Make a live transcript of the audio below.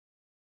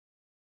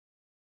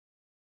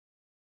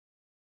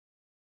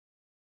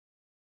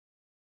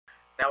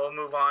Now we'll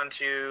move on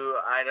to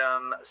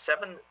item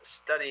 7,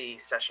 study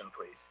session,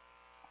 please.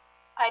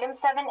 Item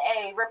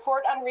 7A,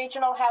 report on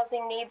regional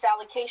housing needs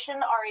allocation,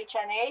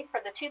 RHNA, for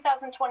the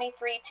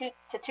 2023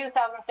 to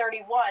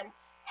 2031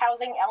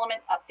 housing element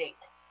update.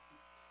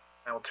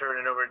 And we'll turn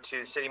it over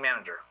to City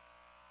Manager.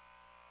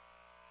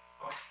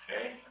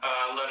 Okay,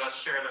 let us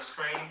share the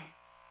screen.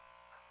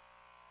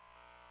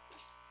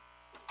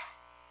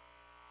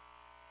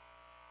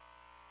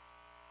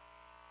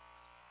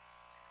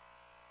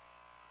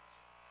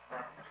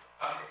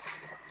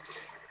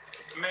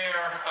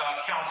 Mayor,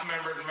 council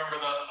members,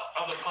 members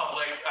of the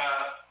public,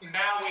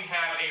 now we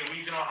have a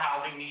regional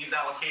housing needs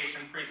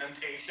allocation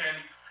presentation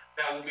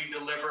that will be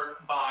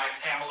delivered by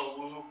Pamela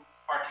Wu,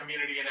 our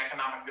Community and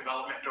Economic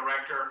Development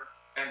Director.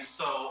 And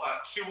so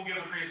she will give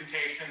a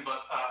presentation,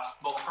 but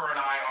both her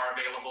and I are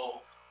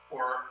available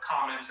for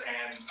comments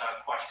and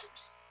questions.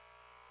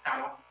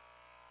 Pamela?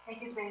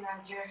 Thank you, City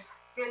Manager.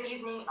 Good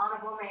evening,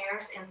 honorable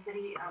mayors and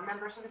city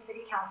members of the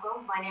City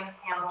Council. My name is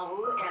Pamela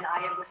Wu, and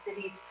I am the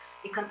city's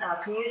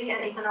Community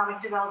and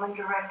Economic Development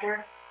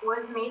Director.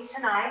 With me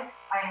tonight,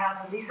 I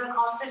have Lisa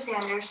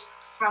Coster-Sanders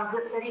from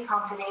Good City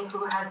Company,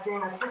 who has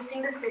been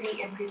assisting the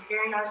city in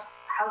preparing our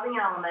housing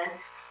element,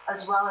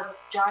 as well as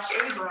Josh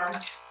Abrams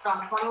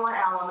from 21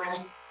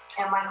 Elements,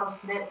 and Michael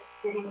Smith,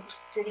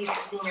 city's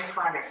senior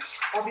planner.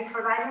 I'll be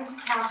providing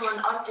the council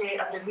an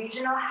update of the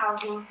regional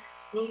housing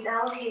needs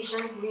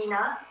allocation,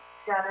 RHNA,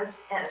 status,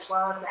 as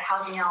well as the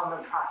housing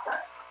element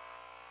process.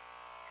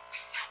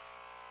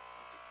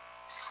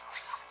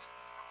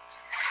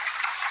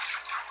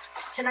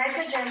 Tonight's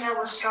agenda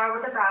will start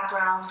with a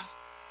background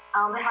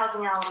on the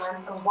housing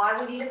elements and why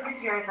we need to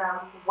prepare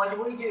them, what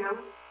do we do,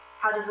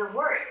 how does it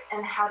work,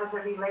 and how does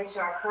it relate to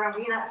our current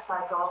RHNA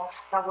cycle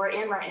that we're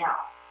in right now.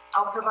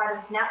 I'll provide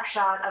a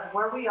snapshot of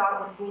where we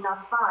are with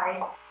RHNA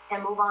 5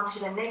 and move on to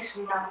the next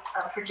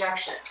RHNA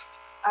projection.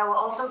 I will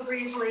also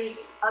briefly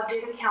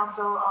update the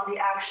council on the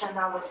action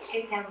that was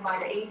taken by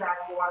the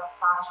ABAC board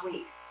last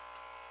week.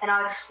 And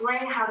I'll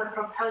explain how the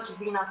proposed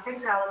RHNA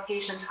 6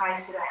 allocation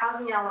ties to the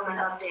housing element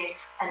update,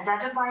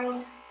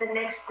 identifying the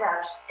next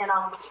steps, and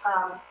I'll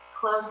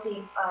close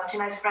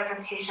tonight's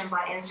presentation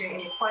by answering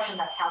any question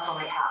that council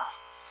may have.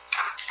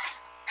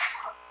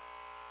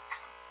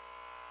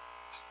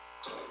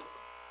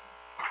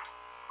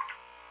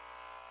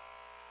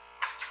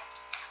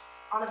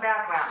 On the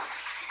background.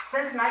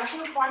 Since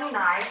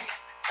 1929,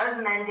 as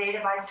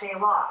mandated by state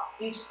law,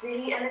 each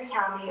city and the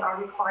county are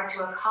required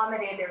to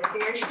accommodate their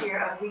fair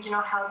share of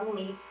regional housing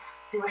needs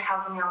through a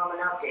housing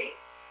element update.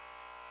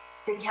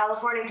 The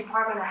California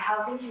Department of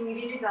Housing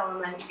Community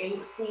Development,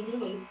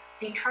 HCD,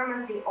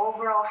 determines the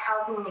overall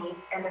housing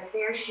needs and the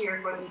fair share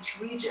for each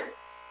region.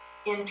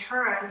 In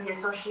turn, the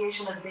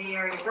Association of Bay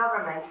Area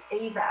Governments,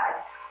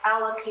 ABAG,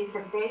 allocates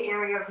the Bay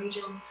Area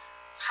region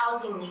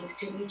housing needs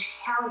to each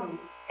county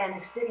and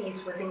the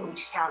cities within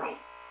each county.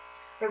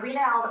 The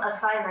RHNA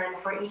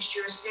assignment for each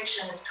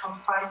jurisdiction is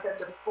comprised of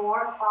the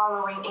 4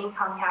 following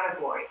income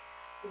categories: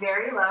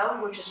 very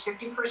low, which is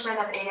 50%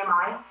 of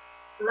AMI,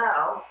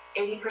 low,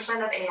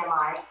 80% of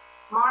AMI,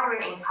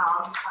 moderate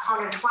income,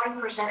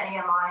 120%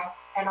 AMI,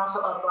 and also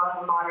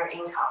above moderate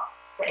income.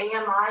 The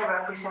AMI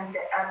represents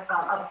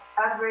the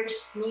average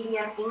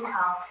median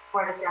income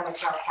for the San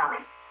Mateo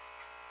County.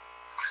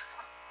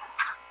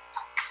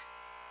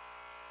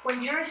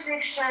 When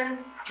jurisdictions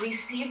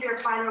receive their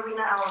final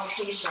RHNA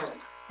allocation,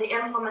 the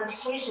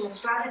implementation is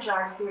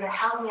strategized through the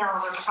housing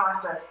element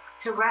process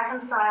to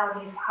reconcile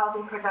these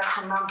housing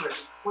production numbers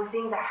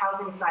within the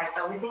housing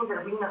cycle, within the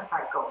RHNA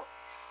cycle.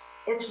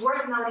 It's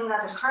worth noting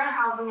that the current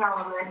housing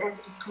element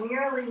is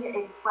merely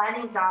a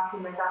planning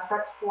document that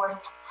sets forth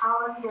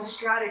policy and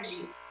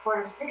strategy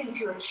for the city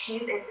to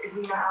achieve its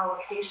RHNA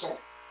allocation.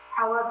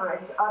 However,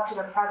 it's up to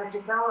the private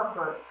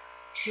developer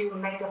to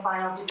make the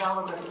final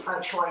development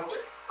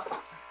choices.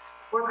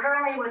 We're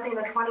currently within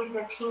the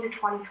 2015 to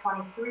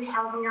 2023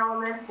 housing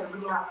element, the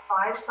RHNA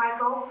 5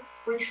 cycle,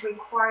 which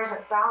requires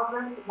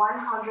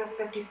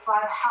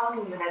 1,155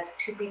 housing units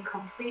to be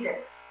completed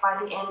by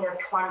the end of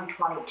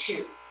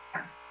 2022.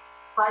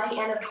 By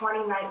the end of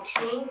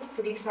 2019,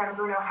 City of San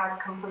Bruno has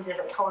completed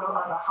a total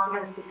of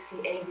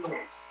 168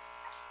 units.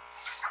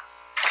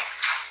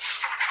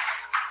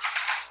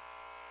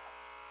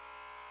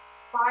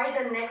 By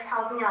the next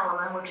housing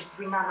element, which is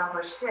RHNA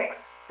number 6,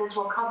 this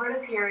will cover the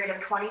period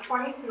of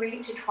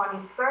 2023 to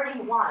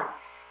 2031,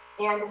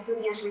 and the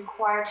city is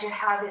required to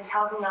have its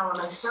housing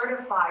element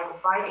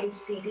certified by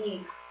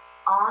HCD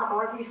on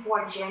or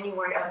before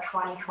January of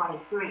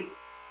 2023.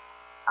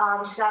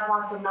 Staff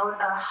wants to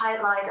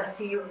highlight a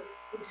few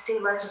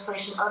state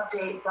legislation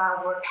updates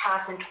that were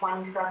passed in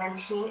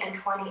 2017 and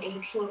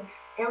 2018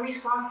 in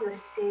response to the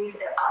state's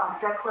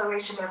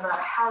declaration of a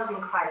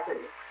housing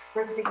crisis.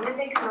 This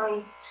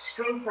significantly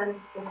strengthened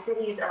the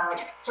city's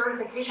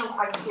certification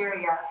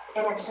criteria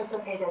and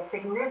anticipate a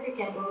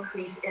significant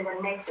increase in the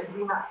next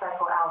RHNA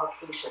cycle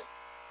allocation.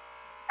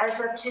 As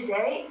of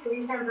today, City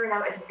of San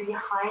Bruno is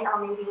behind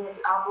on meeting its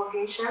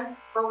obligation,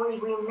 but we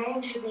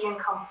remain to be in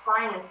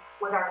compliance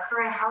with our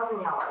current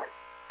housing elements.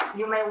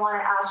 You may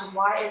want to ask,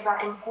 why is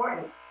that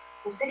important?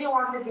 The city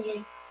wants to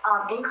be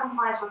in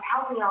compliance with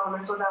housing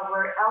elements so that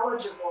we're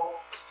eligible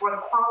for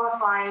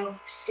qualifying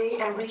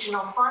state and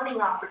regional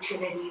funding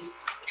opportunities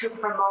to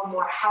promote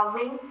more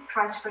housing,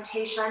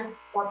 transportation,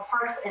 or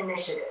parks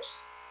initiatives.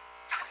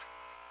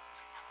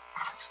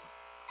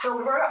 So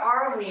where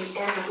are we in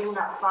the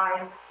RENA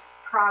 5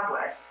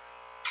 progress?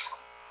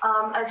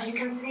 As you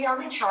can see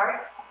on the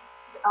chart,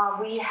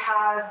 we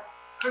have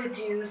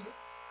produced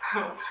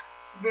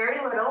very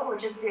little,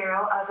 which is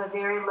 0, of the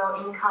very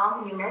low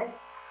income units,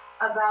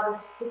 about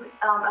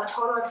a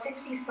total of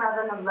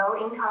 67 low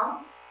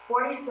income,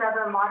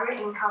 47 moderate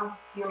income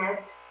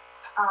units,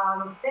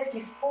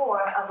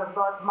 54 of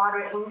above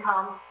moderate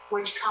income,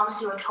 which comes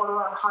to a total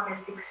of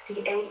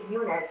 168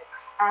 units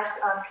as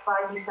of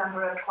by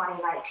December of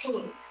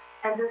 2019.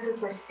 And this is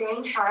the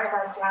same chart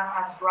that staff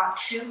has brought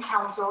to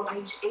council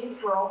each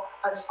April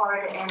as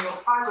part of the annual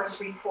progress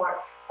report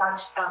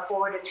that's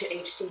forwarded to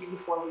HCD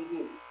for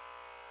review.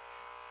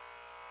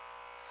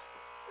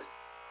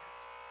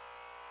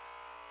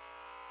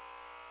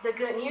 The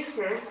good news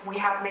is we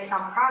have made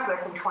some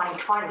progress in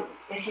 2020.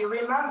 If you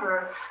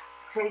remember,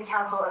 City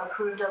Council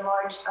approved a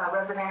large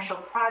residential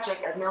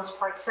project at Mills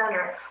Park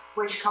Center,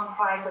 which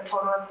comprised a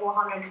total of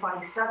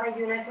 427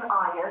 units in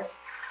August.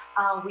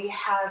 We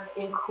have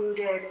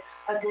included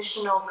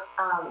additional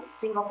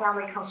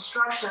single-family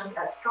constructions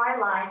at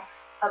Skyline,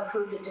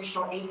 approved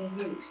additional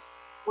ADUs.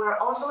 We're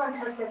also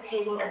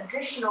anticipating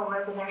additional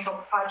residential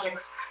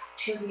projects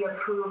to be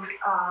approved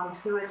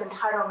through its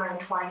entitlement in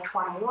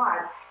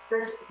 2021.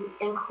 This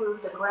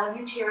includes the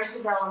Glenview Terrace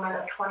development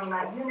of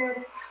 29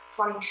 units,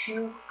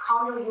 22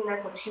 condo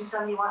units of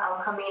 271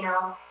 El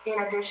Camino,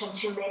 in addition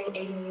to many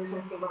ADUs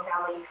and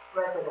single-family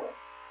residents.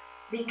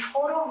 The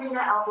total RENA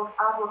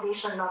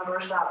obligation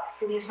numbers that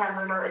City of San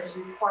Bruno is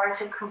required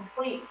to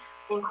complete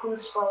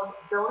includes both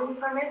building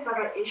permits that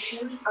are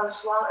issued as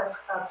well as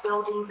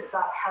buildings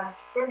that have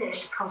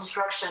finished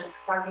construction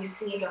that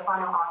received a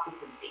final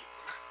occupancy.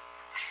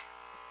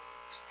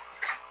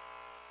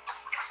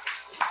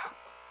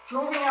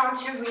 Moving on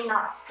to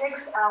RENA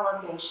 6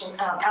 allocation,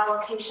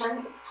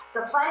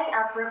 the planning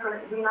effort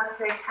for RENA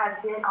 6 has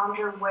been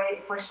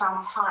underway for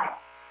some time,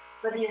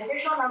 but the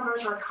official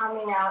numbers were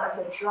coming out as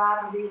a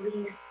draft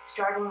release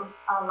starting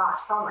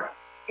last summer.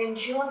 In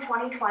June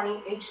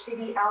 2020,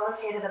 HCD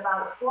allocated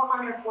about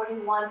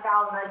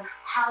 441,000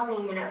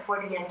 housing units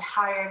for the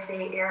entire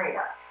Bay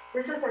Area.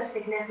 This is a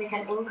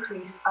significant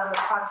increase of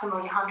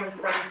approximately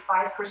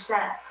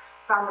 135%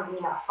 from the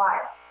RENA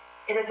 5.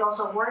 It is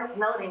also worth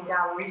noting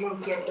that we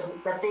didn't get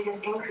the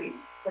biggest increase.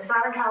 The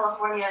Southern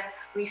California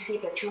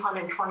received a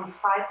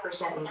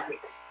 225%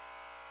 increase.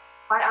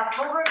 By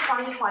October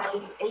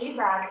 2020,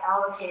 ABAG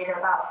allocated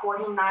about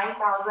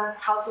 49,000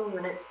 housing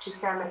units to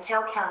San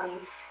Mateo County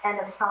and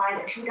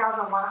assigned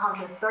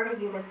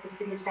 2,130 units to the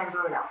City of San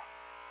Bruno.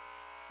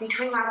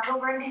 Between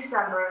October and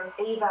December,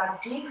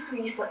 ABAG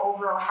decreased the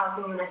overall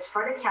housing units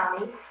for the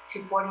county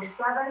to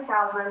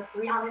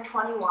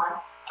 47,321,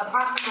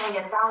 approximately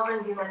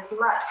 1,000 units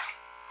less.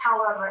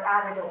 However,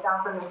 added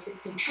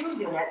 1,062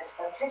 units,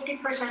 a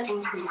 50%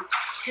 increase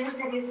to the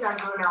City of San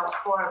Bruno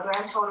for a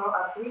grand total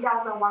of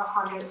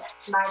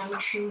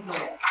 3,192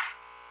 units.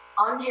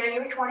 On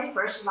January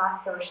 21st,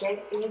 last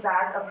Thursday,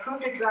 ABAG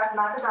approved the draft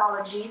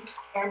methodology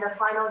and the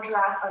final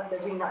draft of the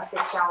RENA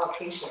 6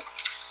 allocation.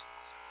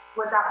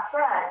 With that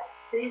said,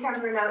 City of San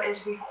Bruno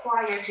is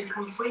required to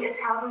complete its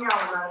housing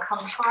element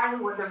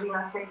complying with the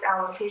RENA 6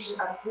 allocation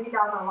of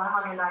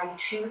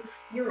 3,192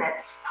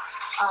 units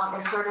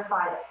and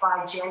certified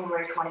by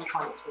January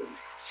 2023.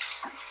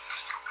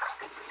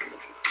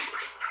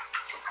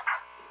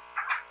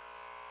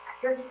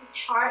 This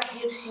chart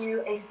gives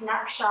you a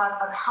snapshot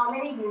of how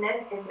many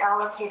units is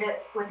allocated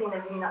within the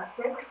RENA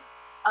 6.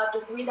 Of the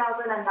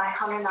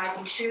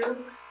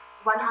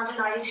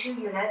 192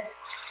 units,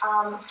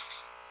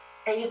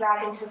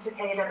 ABAG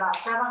anticipated about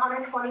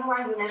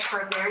 721 units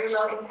for very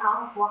low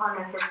income,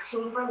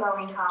 415 for low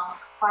income,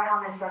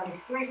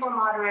 573 for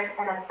moderate,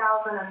 and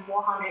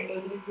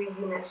 1,483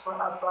 units for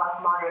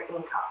above moderate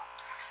income.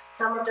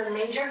 Some of the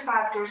major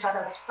factors that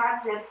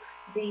affected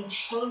the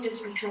changes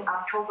between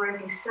October and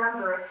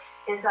December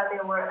is that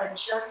there were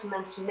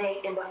adjustments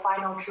made in the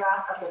final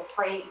draft of the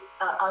Plan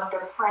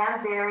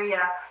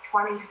Area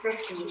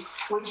 2050,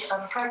 which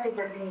affected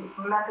the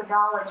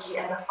methodology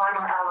and the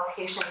final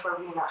allocation for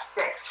RENA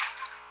 6.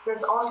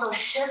 This also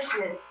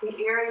shifted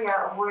the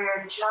area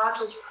where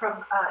jobs is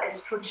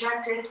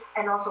projected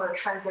and also the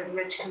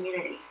transit-rich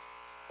communities.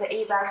 The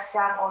ABAG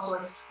staff also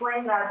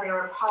explained that there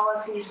are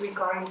policies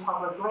regarding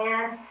public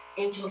lands,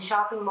 aging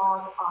shopping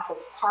malls,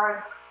 office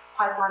park,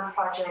 pipeline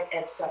project,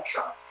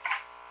 etc.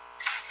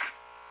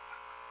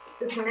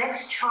 This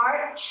next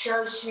chart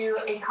shows you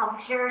a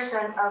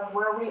comparison of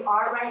where we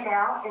are right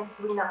now in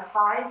RENA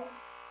 5,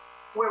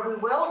 where we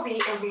will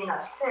be in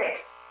RENA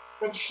 6,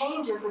 the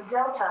changes, the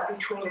delta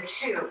between the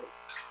two.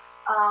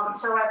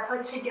 So I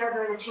put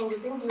together the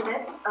changes in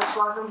units as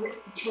well as the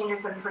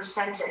changes in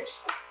percentage.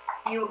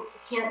 you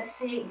can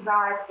see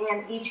that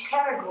in each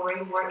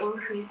category we're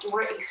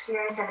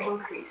experiencing an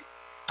increase.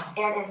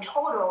 And in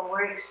total,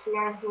 we're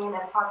experiencing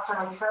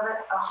approximately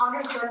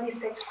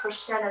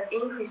 176% of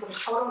increase in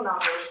total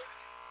numbers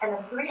and a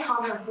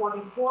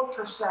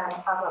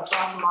 344% of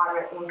above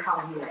moderate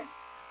income units.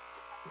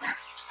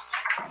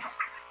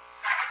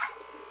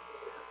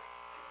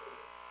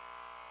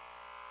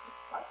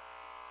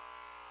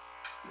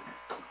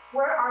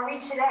 Where are we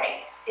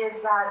today? Is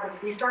that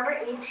the December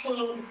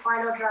 18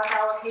 final draft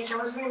allocation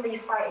was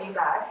released by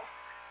ABAG.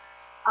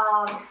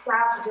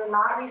 Staff did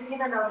not receive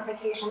a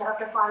notification of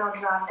the final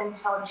draft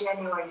until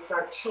January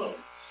 13th.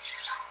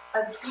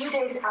 A few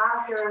days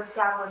after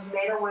staff was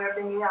made aware of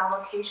the new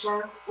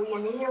allocation, we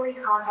immediately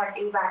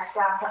contacted ABAG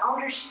staff to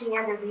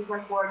understand the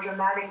reason for a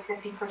dramatic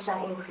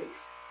 50% increase.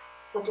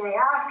 The day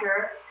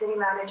after, city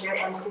manager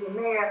and city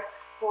mayor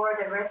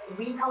forwarded a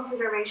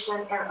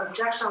reconsideration and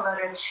objection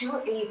letter to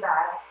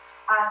ABAG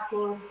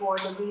asking for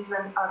the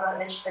reason of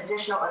an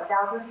additional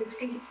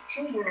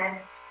 1,062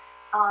 units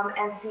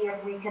and see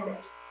if we can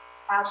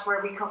ask for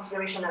a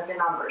reconsideration of the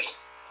numbers.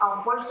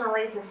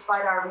 Unfortunately,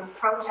 despite our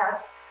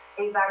protest,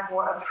 ABAG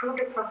board approved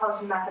the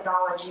proposed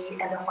methodology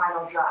and the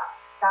final draft.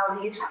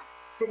 That leaves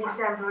City of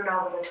San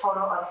Bruno with a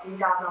total of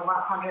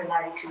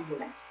 3,192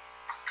 units.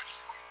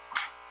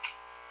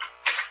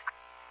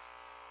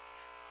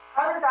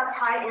 How does that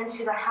tie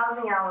into the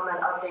housing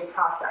element update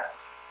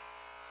process?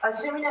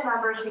 Assuming the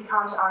numbers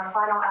becomes our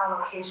final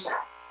allocation,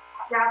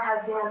 staff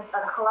has been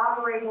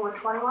collaborating with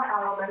 21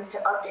 elements to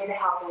update the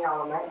housing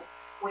element.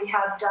 We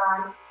have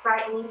done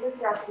site needs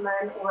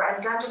assessment. We're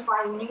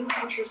identifying new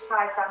future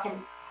sites that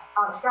can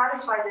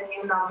satisfy the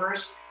new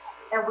numbers.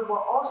 And we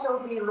will also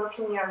be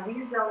looking at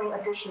rezoning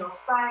additional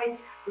sites,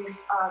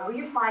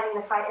 refining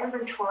the site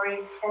inventory,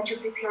 and to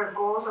prepare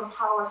goals and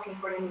policy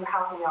for the new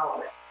housing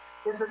element.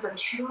 This is a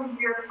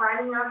 2-year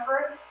planning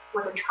effort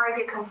with a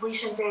target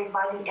completion date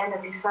by the end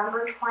of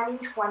December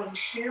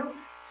 2022,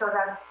 so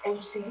that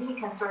HCD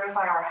can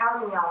certify our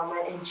housing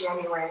element in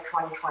January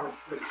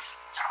 2023.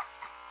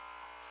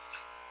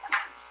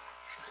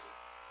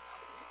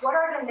 What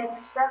are the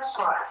next steps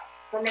for us?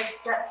 The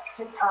next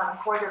steps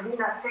for the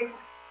RENA 6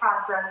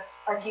 process,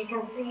 as you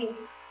can see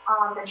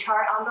on the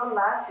chart on the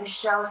left, it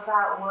shows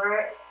that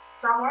we're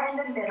somewhere in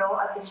the middle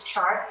of this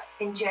chart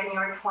in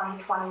January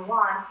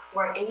 2021,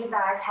 where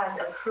ABAG has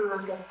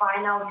approved the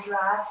final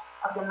draft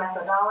of the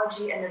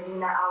methodology and the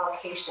RENA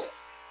allocation.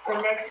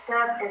 The next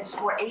step is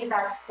for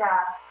ABAG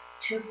staff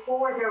to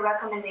forward their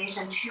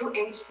recommendation to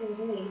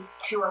HCD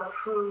to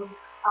approve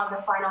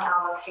the final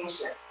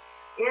allocation.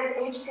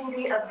 If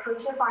HCD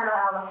approves the final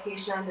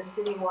allocation, the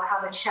city will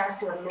have a chance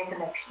to make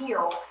an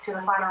appeal to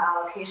the final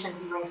allocation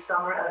during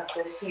summer of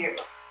this year,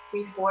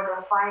 before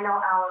the final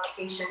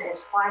allocation is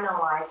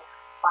finalized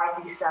by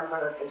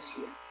December of this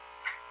year.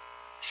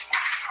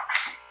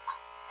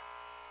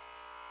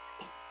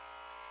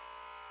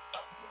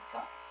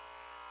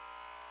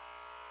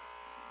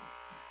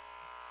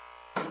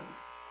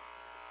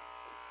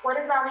 What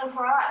does that mean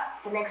for us?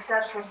 The next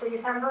steps for City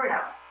of San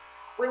Bruno.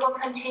 We will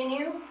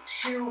continue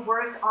to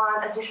work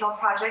on additional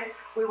projects.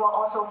 We will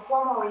also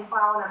formally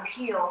file an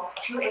appeal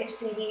to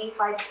HCD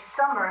by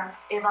summer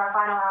if our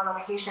final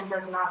allocation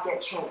does not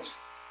get changed.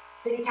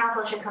 City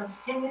Council should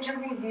continue to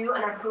review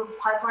and approve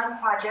pipeline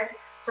projects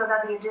so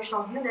that the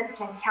additional units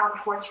can count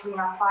towards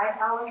RENA 5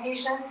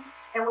 allocation.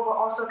 And we will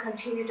also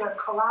continue to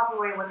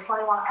collaborate with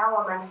 21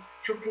 elements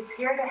to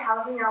prepare the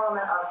housing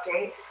element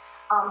update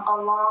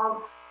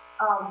along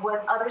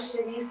with other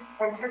cities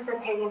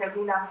anticipating the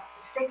RENA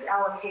 6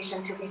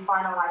 allocation to be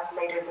finalized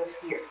later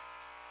this year.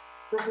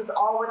 This is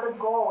all with the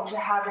goal to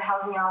have the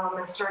housing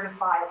element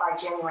certified by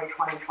January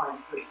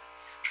 2023.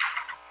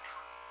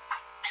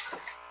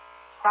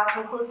 That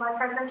concludes my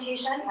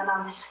presentation, and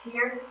I'm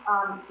here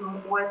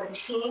with the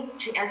team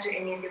to answer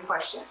any of your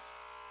questions.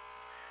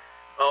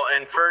 Well,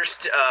 and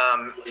first,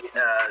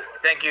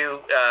 thank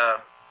you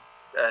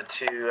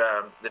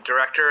to the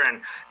director,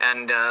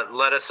 and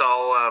let us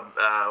all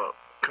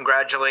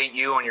congratulate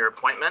you on your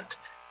appointment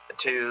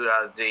to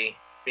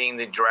being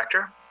the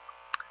director.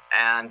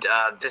 And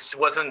this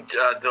wasn't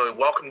the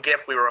welcome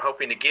gift we were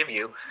hoping to give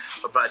you,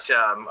 but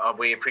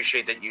we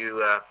appreciate that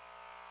you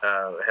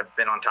have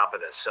been on top of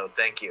this, so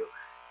thank you.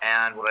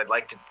 And what I'd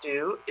like to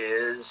do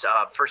is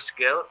first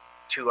go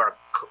to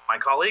my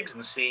colleagues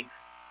and see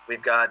if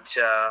we've got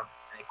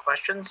any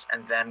questions,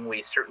 and then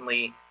we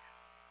certainly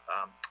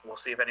we'll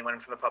see if anyone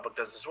from the public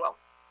does as well.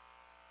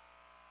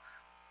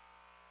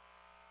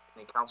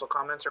 Any council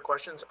comments or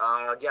questions?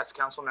 Yes,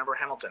 Council Member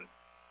Hamilton.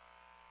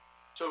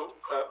 So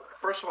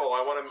first of all,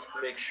 I want to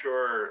make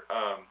sure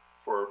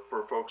for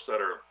folks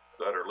that are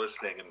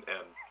listening, and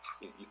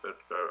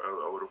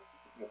I would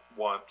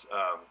want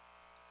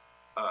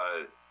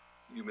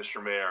you,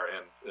 Mr. Mayor,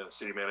 and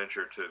City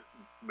Manager, to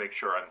make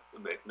sure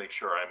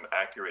I'm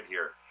accurate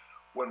here.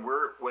 When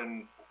we're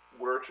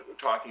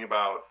talking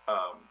about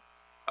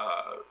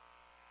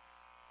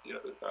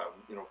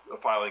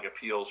filing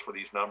appeals for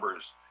these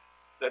numbers,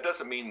 that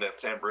doesn't mean that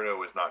San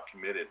Bruno is not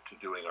committed to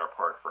doing our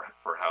part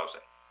for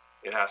housing.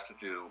 It has to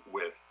do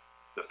with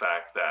the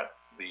fact that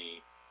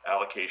the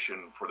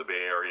allocation for the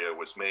Bay Area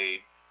was made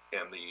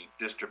and the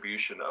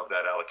distribution of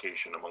that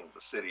allocation among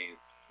the cities,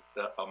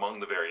 among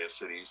the various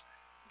cities,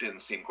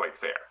 didn't seem quite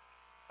fair.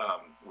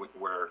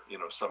 Where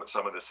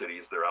some of the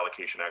cities, their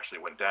allocation actually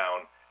went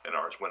down and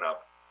ours went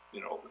up,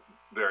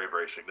 very,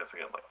 very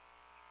significantly.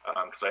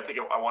 Because I think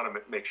I want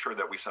to make sure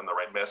that we send the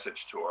right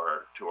message to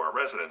our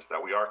residents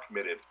that we are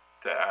committed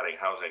to adding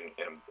housing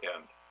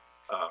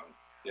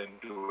and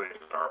doing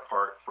our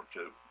part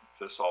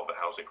to solve the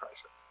housing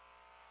crisis.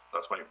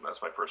 That's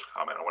my first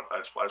comment. I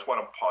just want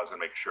to pause and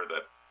make sure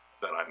that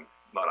I'm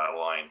not out of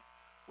line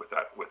with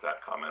that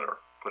comment or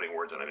putting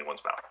words in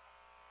anyone's mouth.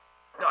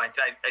 No, I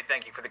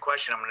thank you for the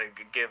question. I'm going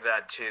to give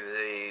that to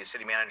the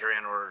city manager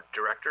and/or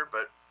director,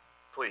 but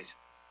please.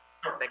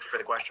 Sure. Thank you for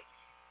the question.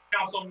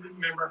 Council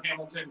Member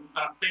Hamilton,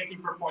 thank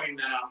you for pointing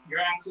that out. You're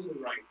absolutely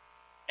right.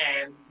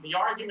 And the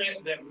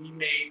argument that we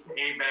made to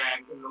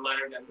ABAG in the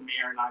letter that the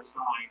mayor and I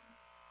signed,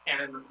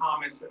 and in the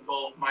comments that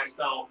both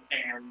myself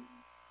and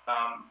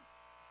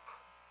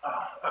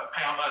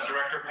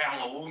Director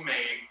Pamela Wu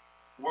made,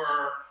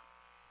 were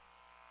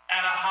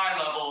at a high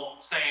level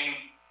saying,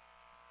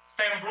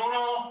 San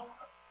Bruno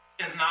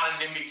is not a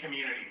NIMBY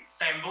community.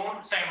 San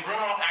Bruno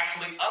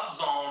actually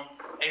upzoned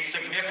a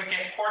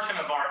significant portion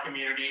of our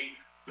community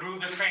through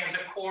the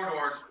transit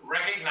corridors,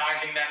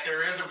 recognizing that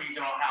there is a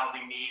regional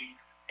housing need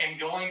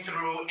and going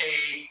through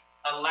a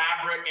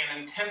elaborate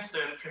and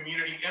intensive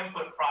community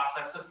input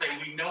process to say,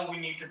 we know we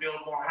need to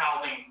build more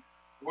housing.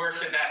 Where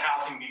should that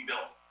housing be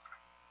built?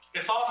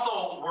 It's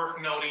also worth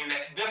noting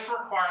that this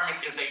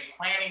requirement is a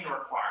planning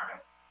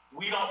requirement.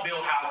 We don't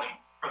build housing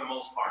for the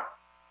most part.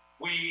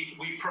 We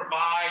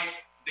provide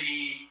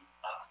the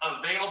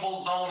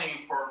available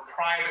zoning for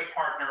private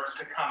partners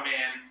to come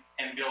in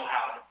and build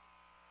housing.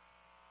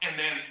 And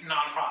then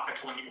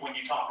nonprofits when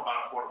you talk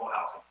about affordable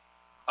housing.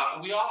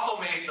 We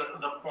also made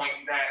the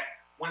point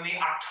that when the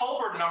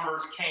October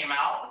numbers came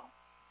out,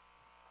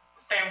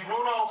 San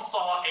Bruno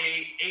saw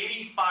a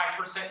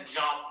 85%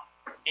 jump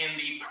in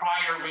the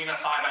prior RENA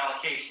 5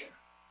 allocation.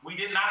 We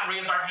did not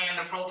raise our hand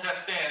to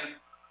protest then.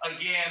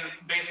 Again,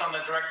 based on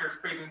the director's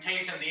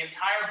presentation, the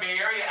entire Bay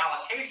Area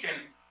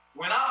allocation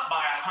went up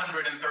by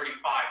 135%.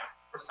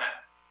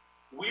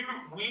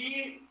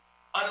 We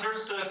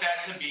understood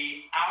that to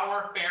be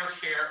our fair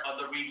share of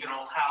the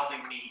regional's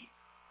housing need.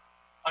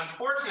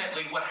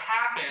 Unfortunately, what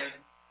happened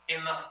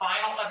in the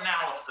final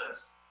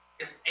analysis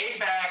is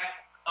ABAG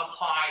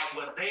applied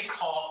what they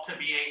called to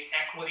be an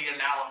equity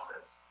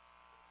analysis.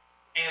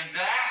 And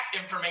that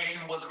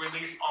information was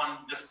released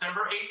on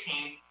December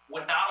 18th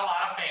without a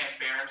lot of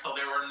fanfare. And so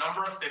there were a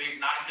number of cities,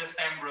 not just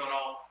San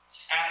Bruno,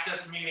 at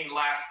this meeting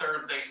last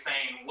Thursday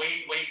saying,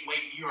 wait,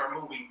 you are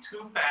moving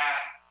too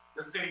fast.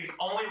 The cities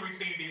only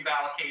received these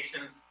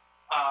allocations.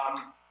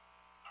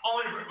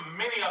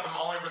 Many of them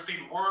only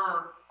received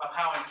word of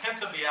how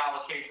intensive the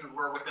allocations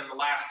were within the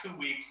last 2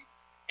 weeks.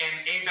 And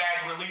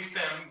ABAG released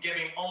them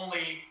giving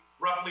only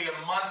roughly a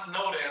month's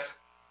notice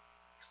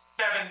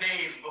 7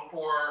 days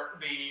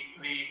before the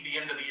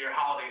end of the year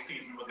holiday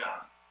season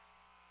begun.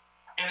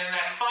 And in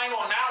that final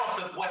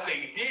analysis, what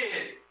they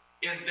did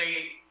is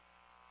they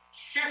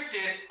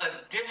shifted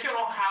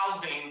additional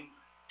housing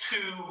to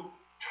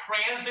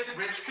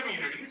transit-rich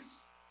communities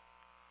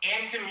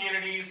and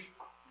communities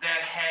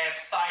that had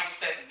sites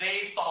that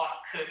they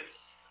thought could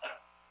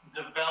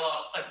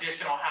develop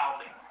additional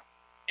housing.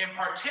 In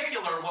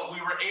particular, what we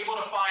were able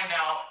to find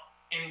out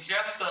in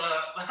just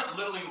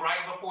literally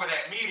right before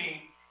that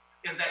meeting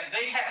is that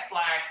they had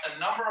flagged a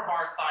number of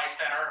our sites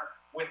that are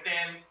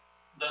within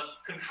the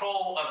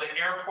control of the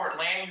Airport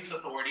Land Use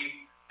Authority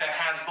that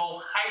has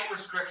both height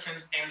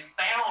restrictions and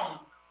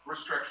sound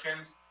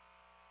restrictions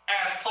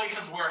as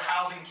places where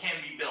housing can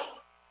be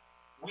built.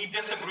 We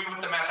disagree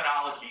with the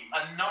methodology.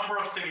 A number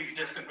of cities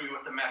disagree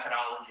with the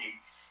methodology.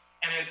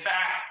 And in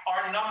fact,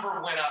 our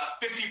number went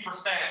up 50%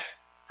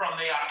 from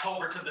the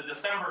October to the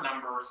December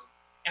numbers.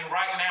 And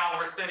right now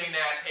we're sitting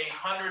at a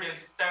 176%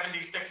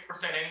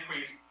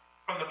 increase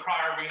from the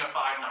prior RENA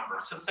 5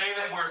 numbers. To say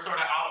that we're sort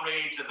of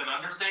outraged is an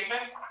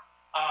understatement.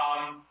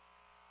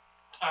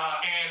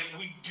 And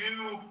we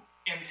do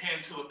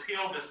intend to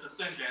appeal this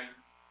decision.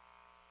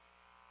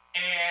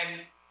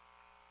 And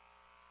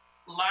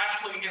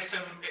lastly,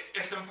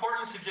 it's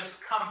important to just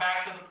come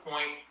back to the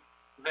point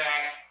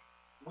that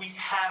we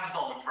have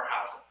zones for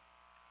housing.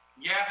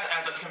 Yes,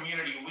 as a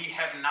community, we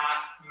have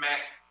not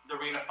met the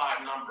RENA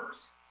 5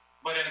 numbers.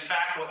 But in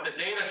fact, what the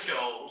data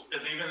shows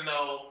is even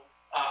though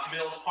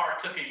Mills Park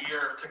took a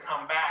year to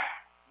come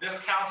back, this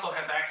council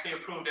has actually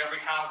approved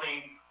every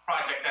housing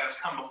project that has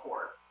come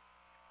before it.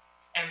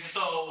 And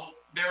so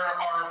there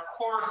are, of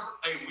course,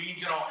 a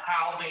regional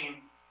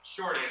housing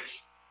shortage.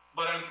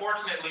 But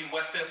unfortunately,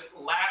 what this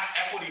last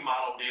equity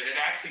model did, it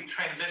actually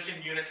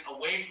transitioned units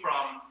away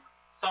from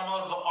some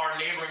of our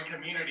neighboring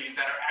communities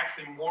that are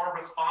actually more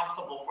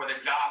responsible for the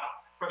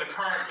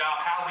current job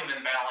housing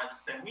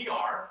imbalance than we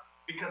are,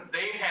 because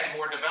they've had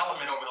more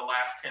development over the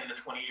last 10 to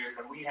 20 years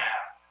than we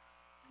have.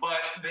 But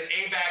the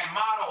ABAG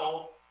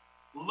model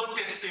looked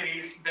at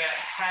cities that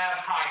have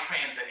high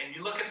transit. And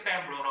you look at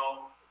San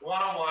Bruno,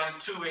 101,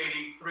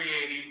 280,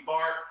 380,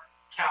 BART,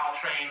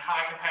 Caltrain,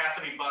 high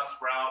capacity bus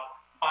route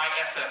by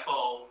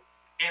SFO.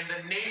 And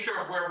the nature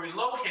of where we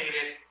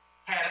located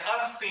had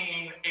us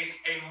seeing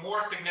a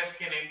more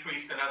significant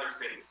increase than other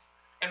cities.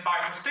 And by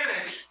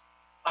percentage,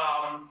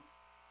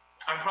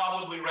 I'm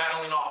probably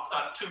rattling off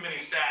too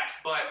many stats,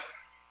 but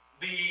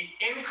the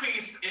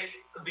increase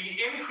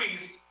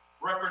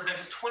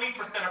represents 20%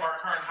 of our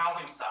current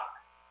housing stock.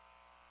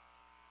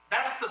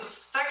 That's the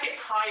second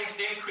highest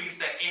increase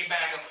that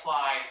ABAG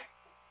applied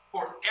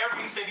for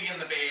every city in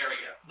the Bay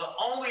Area. The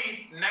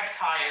only next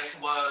highest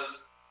was,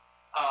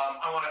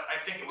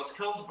 I think it was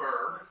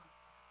Hillsburg,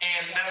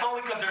 and that's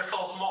only because they're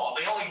so small.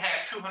 They only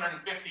had 250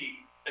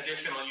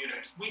 additional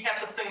units. We had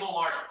the single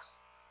largest.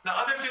 Now,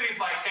 other cities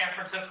like San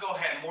Francisco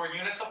had more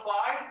units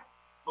applied,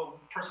 but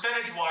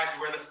percentage-wise,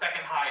 we're the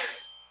second highest.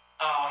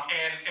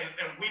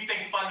 And we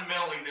think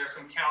fundamentally there's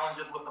some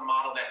challenges with the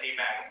model that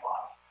ABAG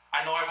applied.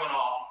 I know I went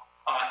off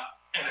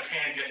in a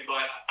tangent,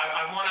 but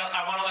I want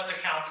to let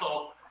the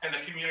council and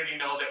the community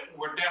know that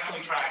we're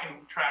definitely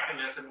tracking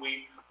this, and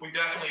we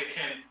definitely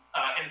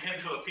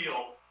intend to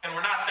appeal. And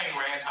we're not saying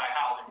we're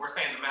anti-housing. We're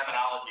saying the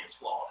methodology is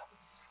flawed.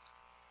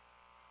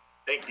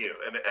 Thank you.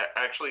 And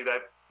actually,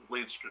 that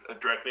leads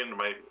directly into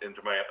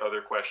my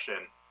other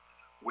question,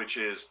 which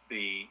is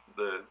the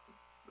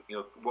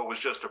what was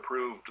just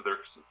approved.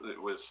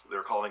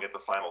 They're calling it the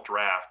final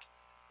draft,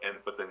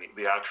 but then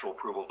the actual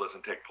approval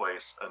doesn't take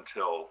place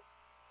until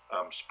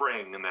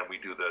spring, and then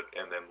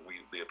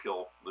the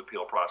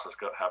appeal process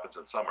happens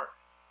in summer.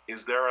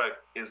 Is there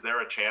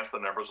a chance the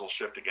numbers will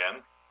shift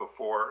again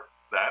before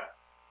that?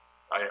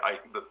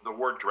 The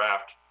word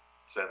draft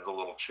sends a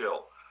little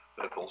chill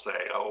that they'll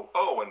say,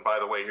 oh, and by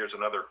the way, here's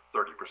another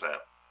 30%.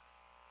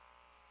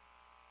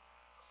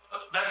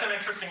 That's an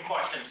interesting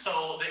question.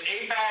 So the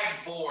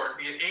ABAG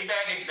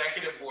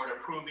executive board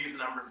approved these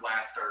numbers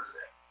last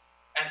Thursday.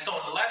 And so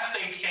unless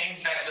they change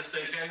that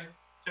decision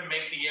to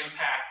make the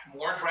impact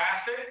more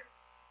drastic,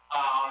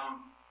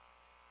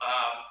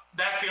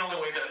 that's the only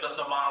way that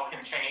the model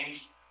can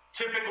change.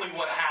 Typically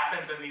what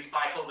happens in these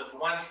cycles is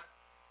once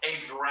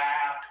a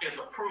draft is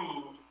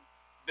approved,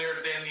 there's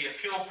then the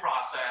appeal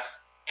process,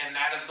 and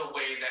that is the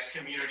way that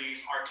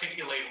communities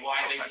articulate why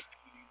they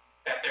believe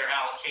that their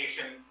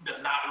allocation does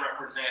not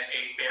represent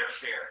a fair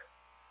share.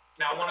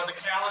 Now, one of the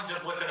challenges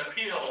with an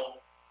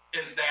appeal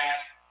is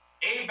that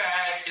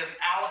ABAG is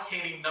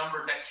allocating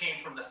numbers that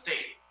came from the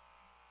state.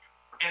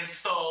 And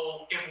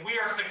so if we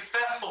are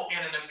successful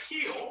in an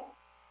appeal,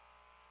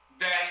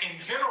 that in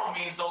general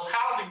means those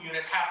housing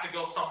units have to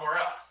go somewhere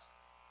else.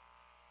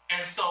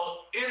 And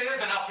so it is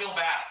an uphill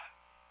battle,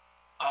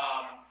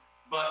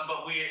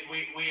 but we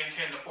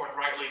intend to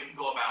forthrightly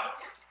go about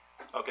it.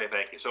 Okay,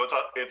 thank you. So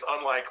it's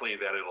unlikely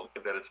that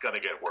it's going to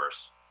get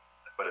worse,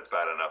 but it's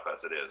bad enough as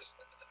it is.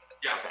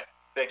 Yes. Okay.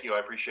 Thank you. I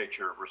appreciate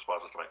your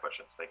responses to my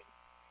questions. Thank you.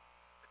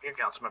 Thank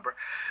you, council member.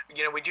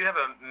 We do have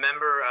a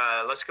member.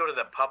 Let's go to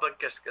the public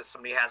because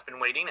somebody has been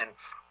waiting, and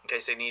in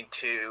case they need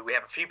to, we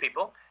have a few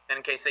people, and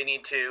in case they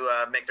need to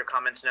make their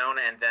comments known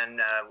and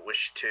then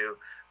wish to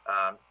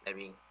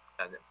maybe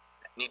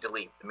need to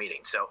leave the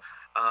meeting. So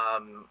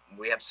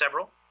we have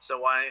several.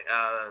 So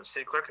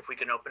City Clerk, if we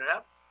can open it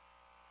up.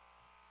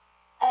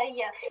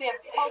 Yes, we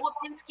have Paul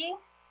Wapinski.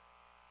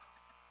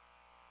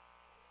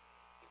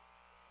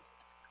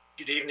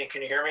 Good evening.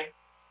 Can you hear me?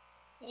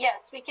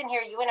 Yes, we can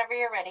hear you whenever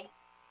you're ready.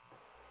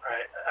 All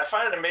right. I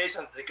find it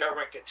amazing that the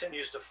government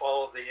continues to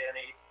follow the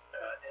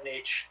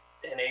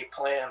NHNA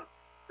plan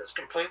that's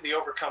completely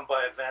overcome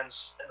by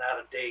events and out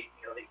of date.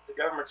 The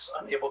government's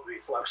unable to be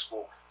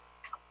flexible.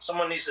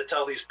 Someone needs to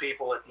tell these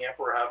people that the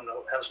emperor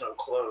has no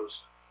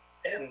clothes.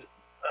 And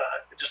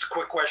just a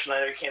quick question, I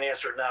know you can't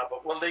answer it now,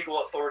 but what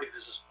legal authority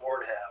does this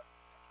board have?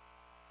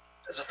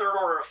 As a third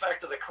order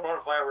effect of the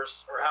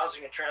coronavirus, our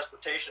housing and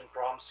transportation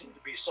problems seem to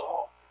be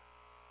solved.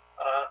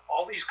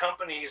 All these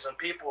companies and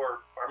people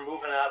are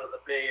moving out of the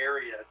Bay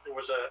Area. There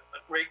was a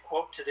great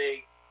quote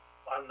today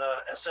on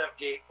SF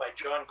Gate by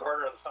John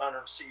Gardner, the founder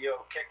and CEO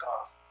of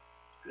Kickoff,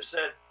 who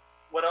said,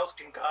 "What else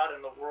can God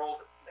in the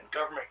world and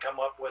government come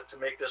up with to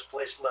make this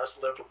place less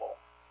livable?"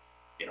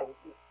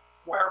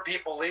 Why are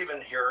people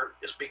leaving here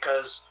is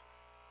because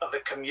of the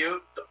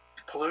commute, the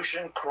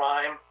pollution,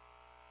 crime,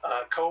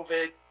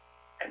 COVID,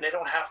 and they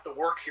don't have to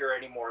work here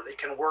anymore. They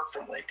can work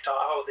from Lake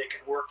Tahoe. They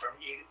can work from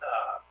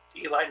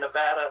Ely,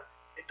 Nevada.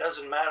 It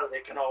doesn't matter. They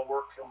can all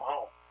work from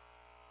home.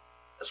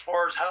 As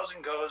far as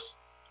housing goes,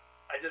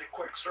 I did a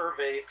quick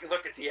survey. If you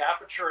look at the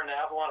Aperture and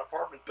Avalon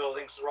apartment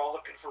buildings, they're all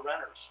looking for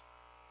renters.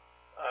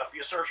 If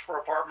you search for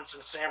apartments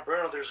in San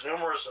Bruno, there's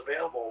numerous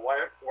available.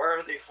 Why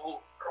are they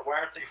full, or why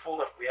aren't they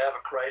full if we have a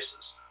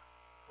crisis?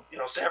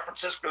 San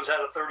Francisco's had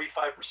a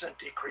 35%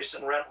 decrease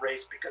in rent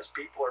rates because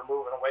people are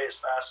moving away as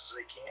fast as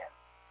they can.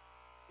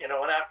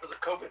 And after the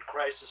COVID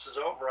crisis is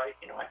over, I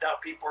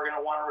doubt people are going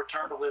to want to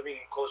return to living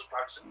in close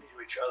proximity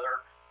to each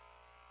other.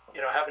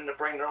 Having to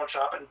bring their own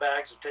shopping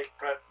bags and take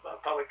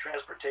public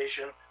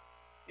transportation.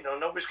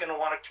 nobody's going to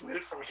want to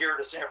commute from here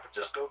to San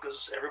Francisco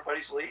because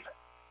everybody's leaving.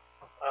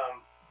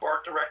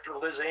 BART director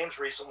Liz Ames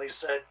recently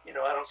said,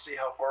 I don't see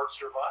how BART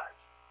survives.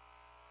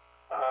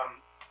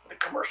 The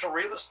commercial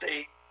real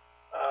estate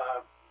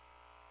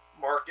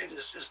market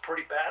is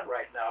pretty bad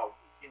right now.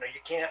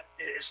 You can't,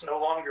 it's no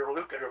longer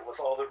lucrative with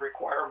all the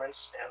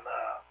requirements, and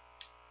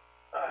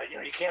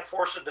you can't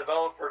force a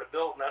developer to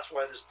build, and that's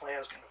why this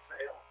plan is going to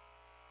fail.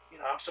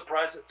 I'm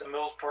surprised that the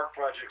Mills Park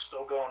project's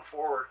still going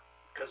forward,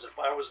 because if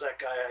I was that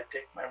guy, I'd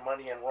take my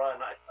money and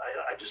run.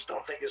 I just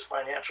don't think his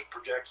financial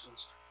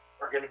projections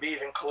are going to be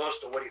even close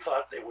to what he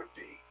thought they would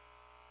be.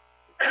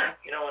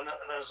 And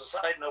as a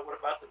side note, what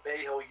about the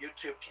Bay Hill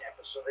YouTube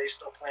campus? Are they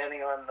still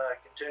planning on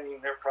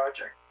continuing their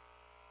project?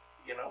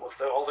 With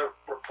all their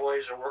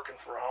employees are working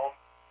from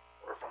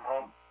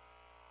home.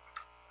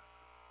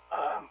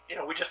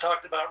 We just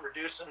talked about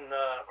reducing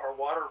our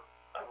water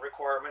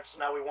requirements.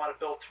 Now we want to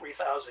build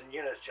 3,000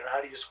 units.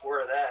 How do you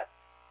square that?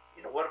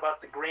 What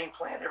about the green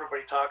plan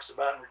everybody talks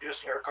about and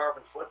reducing our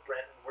carbon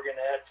footprint? And we're going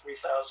to add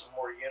 3,000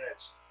 more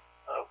units.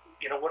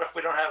 What if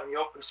we don't have any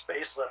open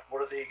space left?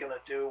 What are they going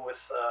to do with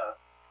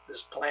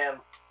this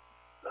plan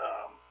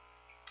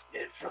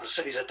for the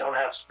cities that don't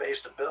have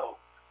space to build?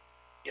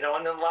 And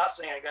then the last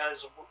thing I got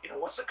is,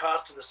 what's the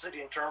cost to the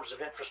city in terms of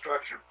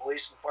infrastructure,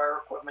 police and fire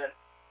equipment?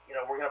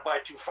 We're going to buy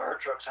 2 fire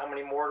trucks. How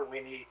many more do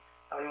we need?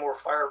 How many more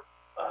fire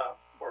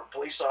or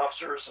police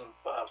officers and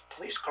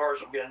police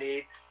cars are we going to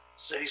need?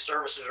 City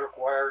services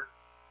required,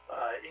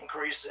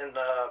 increase in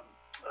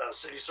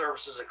city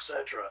services,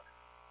 etc.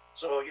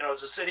 So,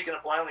 is the city going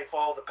to blindly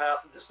follow the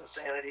path of this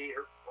insanity,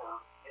 or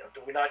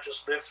do we not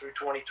just live through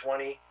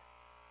 2020?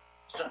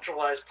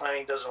 Centralized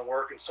planning doesn't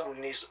work, and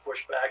somebody needs to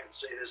push back and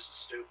say this is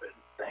stupid.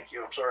 Thank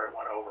you. I'm sorry I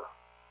went over.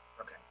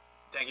 Okay.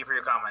 Thank you for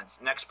your comments.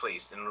 Next,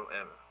 please.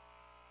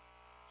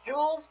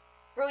 Jules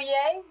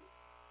Brouillet,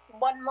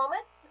 one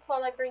moment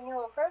while I bring you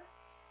over.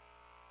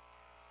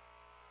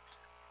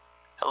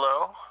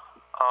 Hello.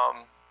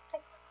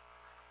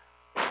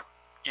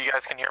 You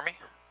guys can hear me?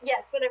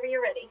 Yes, whenever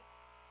you're ready.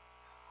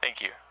 Thank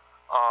you.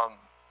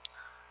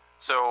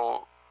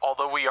 So,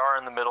 although we are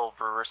in the middle of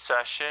a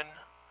recession,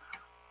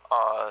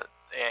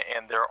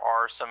 and there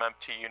are some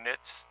empty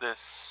units,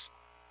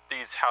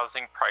 these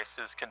housing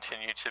prices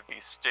continue to be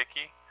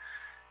sticky,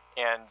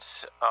 and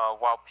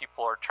while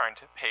people are trying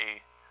to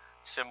pay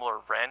similar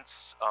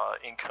rents,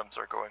 incomes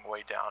are going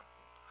way down.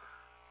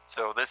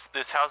 So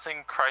this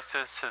housing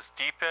crisis has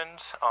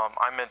deepened.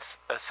 I'm an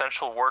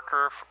essential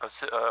worker, a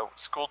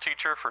school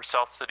teacher for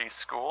South City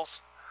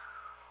Schools.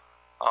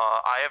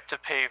 I have to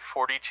pay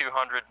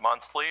 $4,200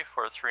 monthly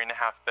for a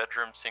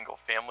 3.5-bedroom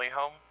single-family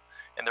home,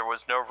 and there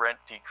was no rent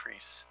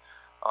decrease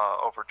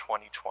over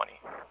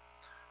 2020.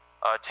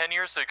 10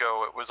 years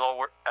ago, it was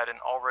at an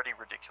already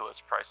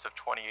ridiculous price of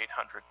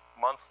 $2,800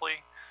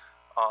 monthly,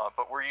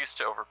 but we're used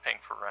to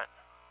overpaying for rent.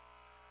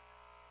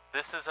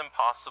 This is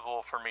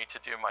impossible for me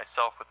to do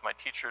myself with my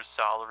teacher's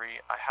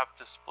salary. I have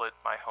to split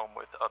my home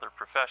with other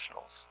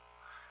professionals.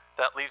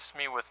 That leaves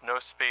me with no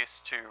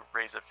space to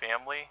raise a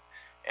family,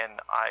 and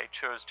I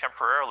chose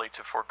temporarily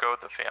to forego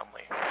the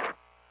family.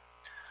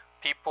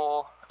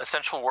 People,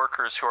 essential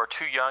workers who are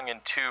too young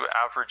and too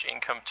average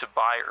income to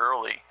buy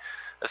early,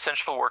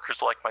 essential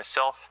workers like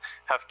myself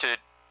have to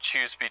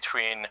choose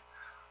between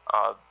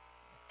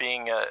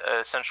being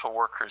essential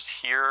workers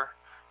here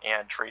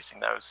and raising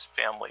those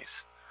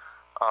families.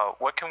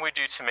 What can we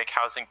do to make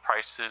housing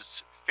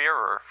prices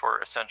fairer for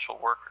essential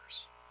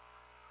workers?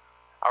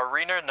 Our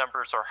RENA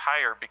numbers are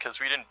higher because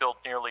we didn't build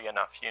nearly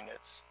enough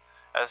units.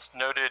 As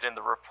noted in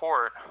the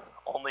report,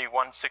 only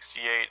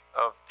 168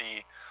 of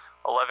the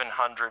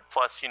 1,100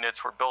 plus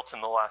units were built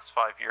in the last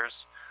 5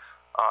 years,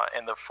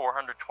 and the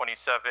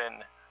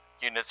 427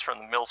 units from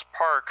the Mills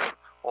Park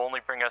will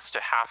only bring us to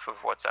half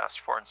of what's asked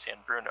for in San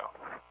Bruno.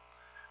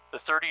 The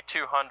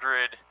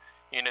 3,200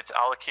 units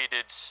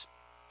allocated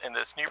in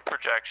this new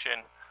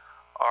projection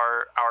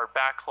are our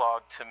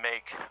backlog to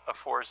make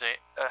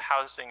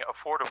housing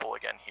affordable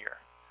again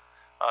here.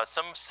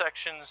 Some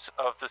sections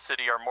of the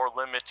city are more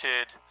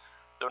limited,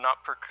 though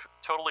not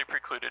totally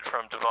precluded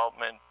from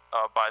development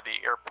by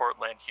the airport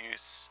land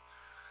use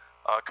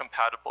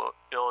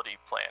compatibility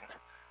plan.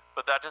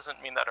 But that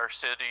doesn't mean that our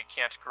city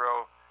can't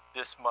grow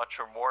this much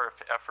or more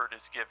if effort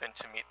is given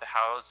to meet the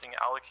housing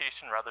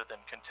allocation rather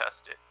than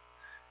contest it.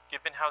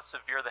 Given how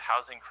severe the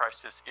housing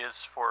crisis is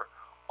for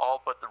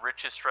all but the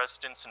richest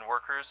residents and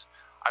workers,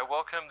 I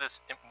welcome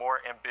this more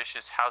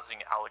ambitious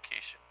housing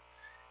allocation,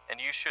 and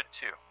you should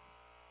too.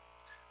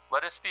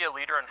 Let us be a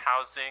leader in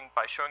housing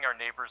by showing our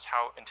neighbors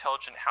how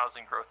intelligent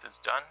housing growth is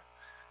done.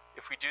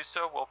 If we do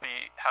so, we'll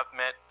have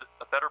met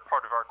a better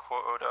part of our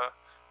quota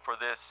for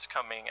this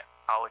coming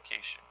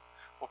allocation.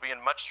 We'll be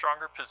in much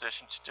stronger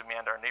position to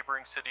demand our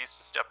neighboring cities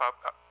to step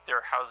up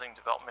their housing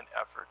development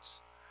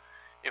efforts.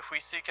 If we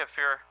seek a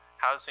fair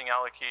housing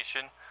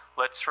allocation,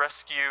 let's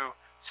rescue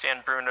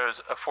San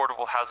Bruno's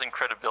affordable housing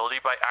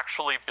credibility by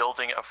actually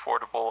building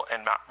affordable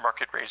and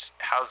market-rate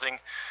housing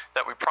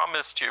that we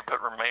promised to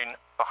but remain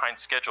behind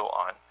schedule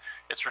on.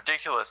 It's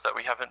ridiculous that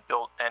we haven't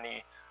built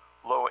any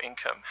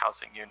low-income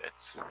housing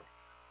units.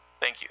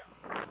 Thank you.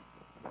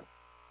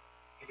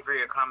 Thank you for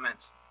your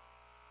comments.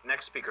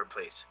 Next speaker,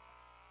 please.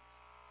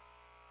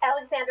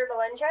 Alexander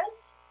Melendrez.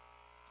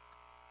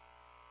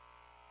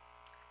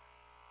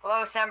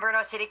 Hello, San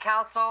Bruno City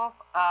Council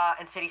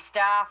and city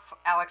staff.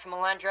 Alex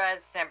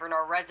Melendrez, San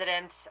Bruno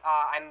resident.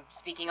 I'm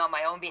speaking on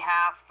my own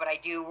behalf, but I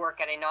do work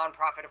at a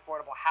nonprofit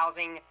affordable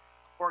housing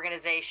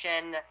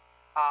organization,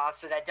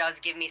 so that does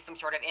give me some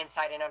sort of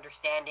insight and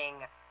understanding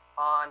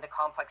on the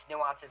complex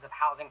nuances of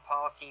housing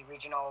policy,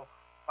 regional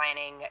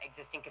planning,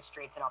 existing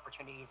constraints and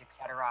opportunities,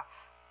 etc.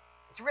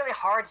 It's really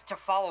hard to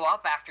follow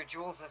up after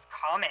Jules's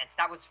comments.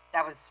 That was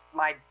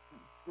my.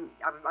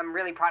 I'm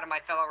really proud of my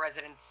fellow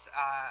residents'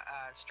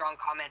 strong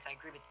comments. I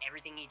agree with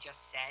everything he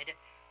just said.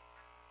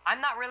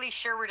 I'm not really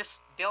sure where to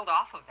build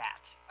off of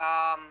that.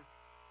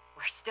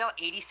 We're still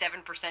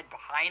 87%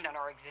 behind on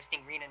our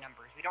existing RENA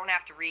numbers. We don't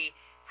have to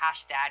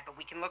rehash that, but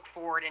we can look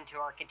forward into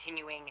our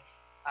continuing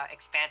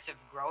expansive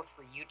growth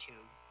for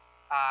YouTube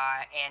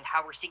and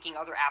how we're seeking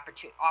other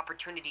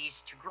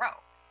opportunities to grow.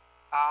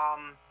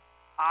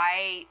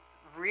 I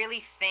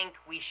really think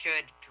we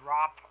should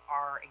drop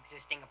our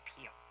existing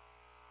appeal.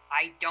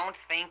 I don't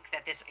think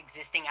that this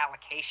existing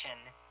allocation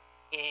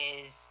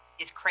is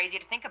crazy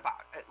to think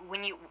about.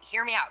 When you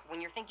hear me out, when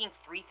you're thinking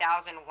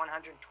 3,129,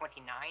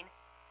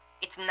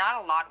 it's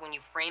not a lot when you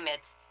frame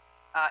it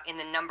in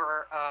the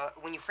number.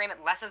 When you frame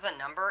it less as a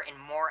number and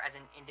more as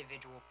an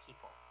individual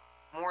people,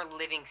 more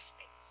living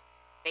space,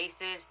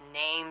 faces,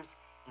 names,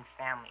 and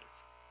families.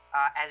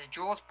 As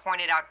Jules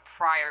pointed out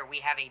prior, we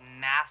have a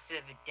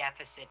massive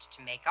deficit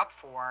to make up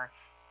for,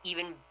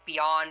 even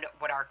beyond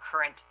what our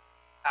current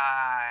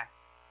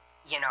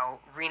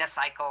RENA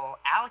cycle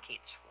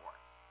allocates for.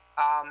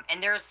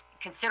 And there's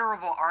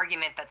considerable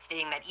argument that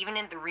stating that even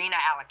in the RENA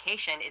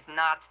allocation is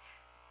not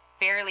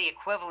fairly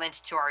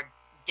equivalent to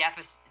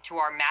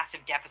our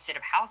massive deficit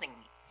of housing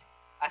needs,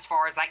 as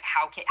far as like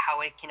how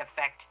it can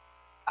affect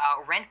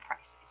rent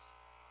prices.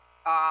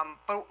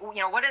 But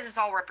what does this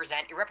all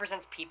represent? It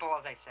represents people,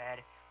 as I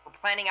said. We're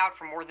planning out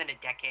for more than a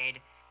decade,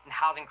 and the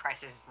housing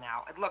crisis is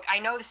now. Look, I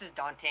know this is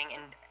daunting,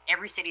 and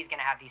every city is going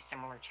to have these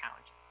similar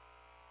challenges.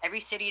 Every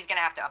city is going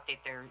to have to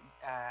update their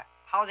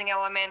housing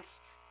elements,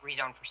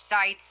 rezone for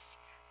sites,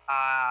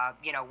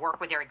 work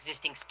with their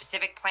existing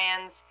specific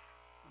plans.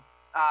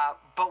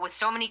 But with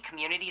so many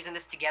communities in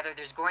this together,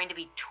 there's going to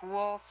be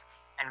tools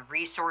and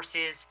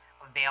resources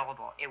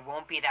available. It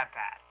won't be that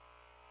bad.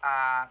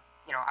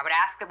 I would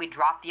ask that we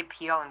drop the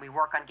appeal and we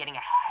work on getting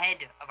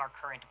ahead of our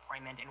current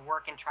deployment and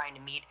work in trying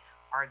to meet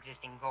our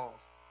existing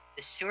goals.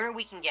 The sooner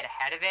we can get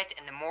ahead of it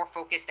and the more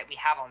focus that we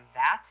have on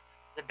that,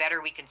 the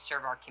better we can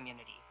serve our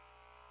community.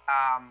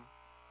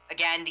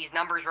 Again, these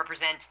numbers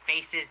represent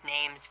faces,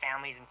 names,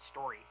 families, and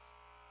stories.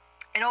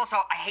 And also,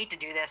 I hate to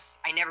do this,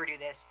 I never do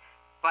this,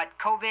 but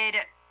COVID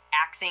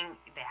axing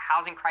the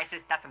housing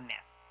crisis, that's a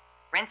myth.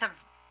 Rents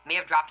may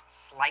have dropped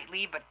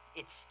slightly, but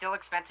it's still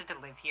expensive to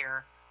live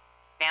here.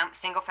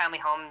 Single-family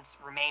homes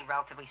remain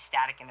relatively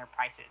static in their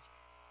prices.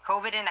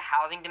 COVID and the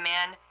housing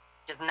demand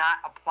does not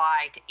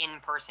apply to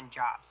in-person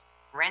jobs.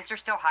 Rents are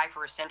still high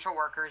for essential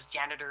workers,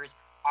 janitors,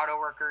 auto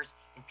workers,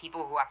 and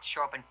people who have to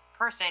show up in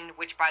person,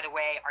 which, by the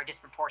way, are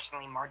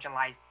disproportionately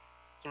marginalized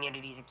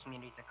communities and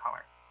communities of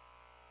color.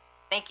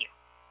 Thank you.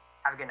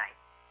 Have a good night.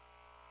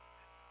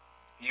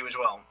 You as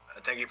well.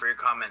 Thank you for your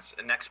comments.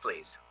 Next,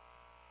 please.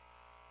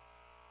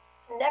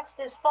 Next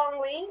is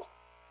Fong Li.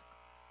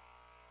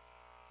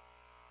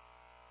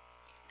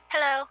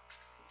 Hello.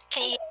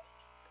 Can you?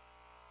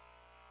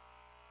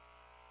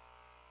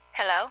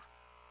 Hello?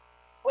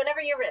 Whenever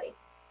you're ready.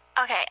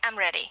 Okay, I'm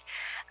ready.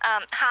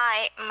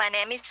 Hi, my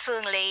name is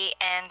Fung Li,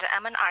 and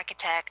I'm an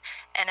architect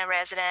and a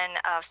resident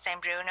of San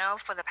Bruno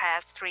for the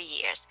past 3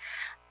 years.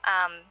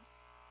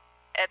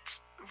 It's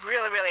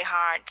really, really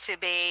hard to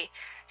be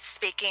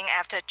speaking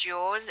after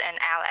Jules and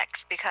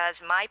Alex because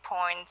my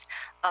points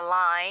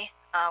align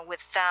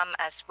with them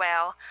as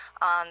well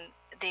on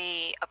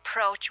the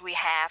approach we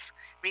have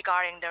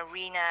regarding the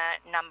RENA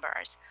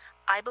numbers.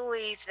 I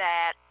believe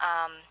that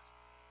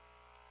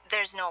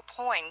there's no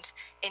point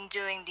in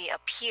doing the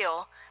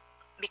appeal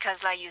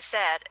because, like you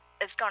said,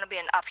 it's going to be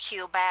an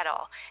uphill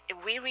battle. If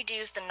we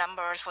reduce the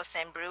numbers for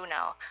San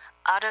Bruno,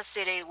 other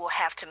cities will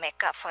have to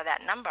make up for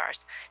that numbers.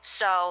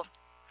 So,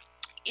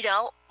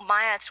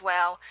 might as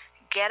well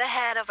get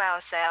ahead of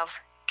ourselves,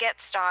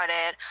 get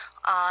started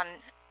on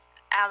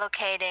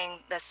allocating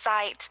the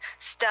site,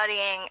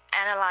 studying,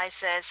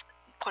 analysis,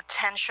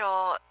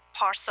 potential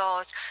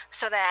parcels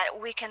so that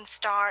we can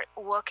start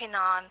working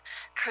on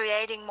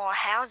creating more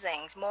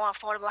housings, more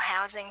affordable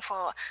housing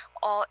for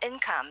all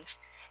incomes.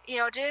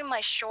 During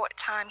my short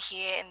time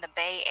here in the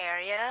Bay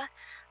Area,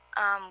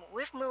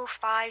 we've moved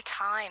 5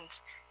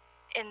 times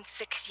in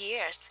 6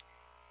 years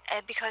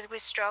because we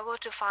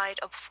struggled to find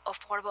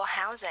affordable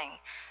housing.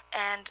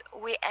 And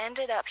we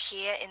ended up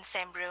here in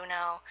San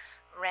Bruno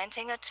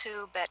renting a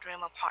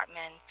 2-bedroom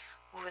apartment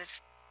with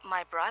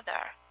my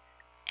brother.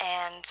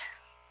 And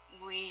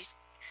we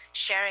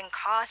sharing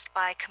cost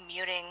by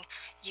commuting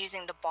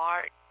using the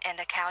BART and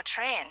the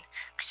Caltrain.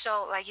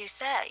 So, like you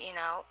said,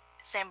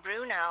 San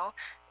Bruno,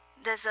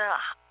 there's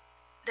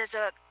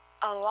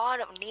a lot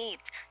of need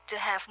to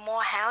have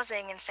more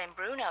housing in San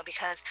Bruno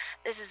because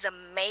this is a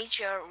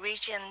major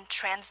region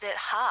transit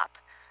hub.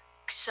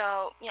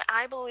 So,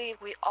 I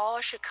believe we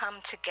all should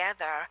come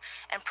together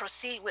and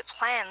proceed with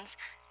plans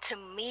to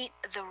meet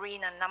the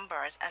RENA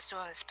numbers as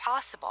soon as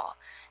possible.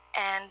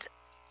 And,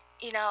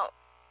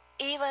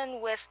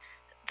 even with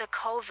the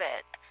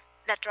COVID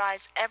that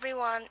drives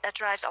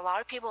a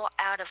lot of people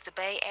out of the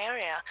Bay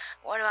Area,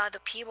 what about the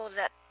people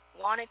that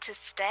wanted to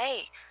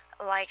stay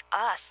like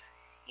us?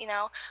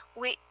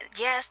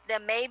 Yes, there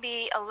may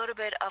be a little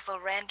bit of a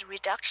rent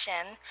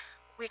reduction.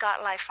 We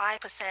got like 5%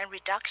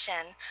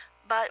 reduction,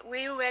 but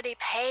we already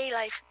pay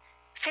like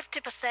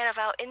 50% of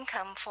our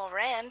income for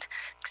rent.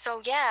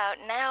 So yeah,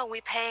 now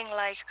we're paying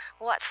like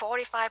what,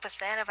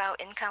 45% of our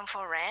income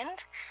for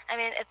rent? I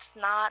mean, it's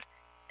not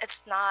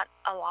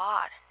a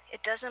lot.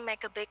 It doesn't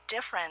make a big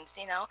difference.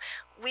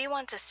 We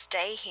want to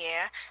stay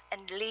here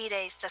and lead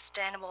a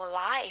sustainable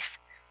life.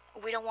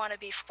 We don't want to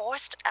be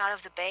forced out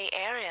of the Bay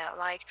Area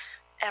like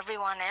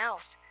everyone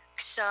else.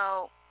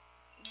 So,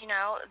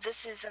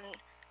 this is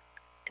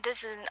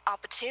an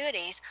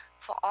opportunities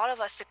for all of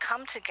us to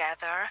come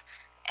together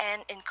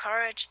and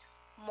encourage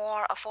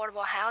more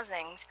affordable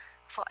housings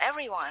for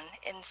everyone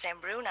in San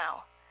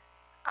Bruno.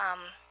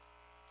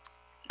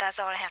 That's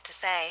all I have to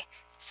say.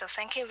 So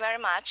thank you very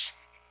much,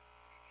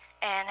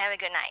 and have a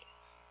good night.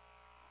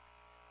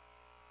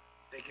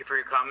 Thank you for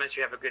your comments.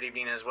 You have a good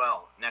evening as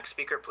well. Next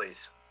speaker,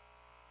 please.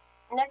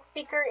 Next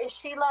speaker is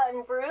Sheila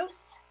and Bruce.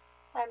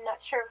 I'm not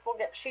sure if we'll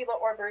get Sheila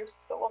or Bruce,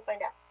 but we'll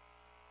find out.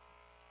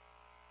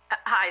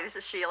 Hi, this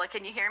is Sheila.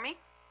 Can you hear me?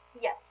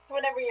 Yes,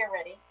 whenever you're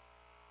ready.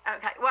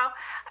 Okay. Well,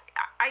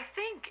 I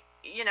think,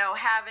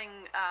 having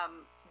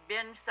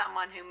been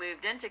someone who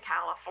moved into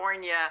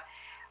California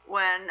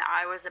when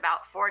I was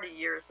about 40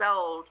 years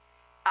old,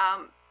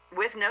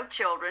 with no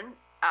children,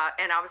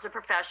 and I was a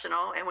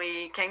professional, and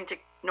we came to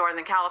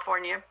Northern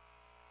California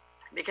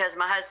because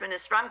my husband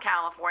is from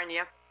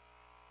California,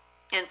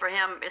 and for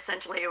him,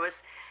 essentially, it was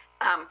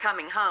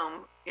coming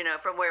home,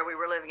 from where we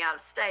were living out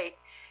of state.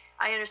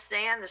 I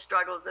understand the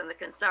struggles and the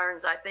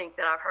concerns I think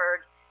that I've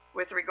heard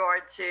with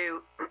regard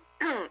to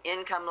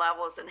income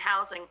levels and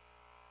housing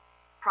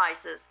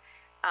prices.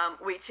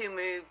 We too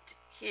moved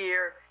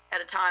here at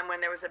a time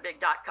when there was a big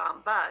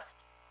dot-com bust.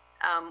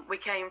 We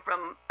came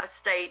from a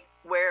state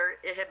where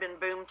it had been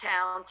boom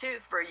town too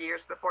for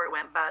years before it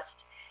went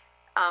bust.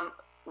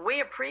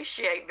 We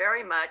appreciate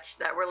very much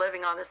that we're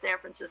living on the San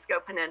Francisco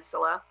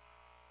Peninsula,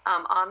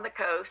 on the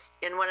coast,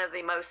 in one of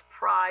the most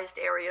prized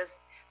areas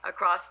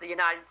across the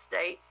United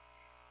States,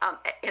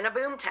 in a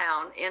boom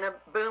town, in a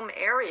boom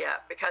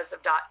area because of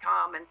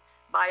 .com and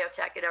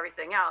biotech and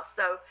everything else.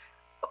 So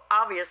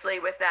obviously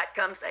with that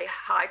comes a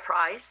high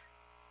price,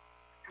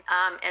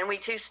 and we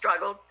too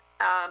struggled,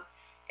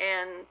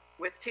 and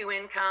with two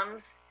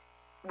incomes,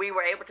 we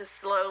were able to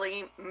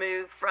slowly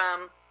move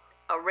from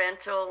a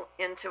rental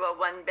into a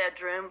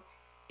one-bedroom,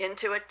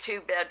 into a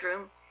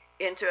two-bedroom,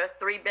 into a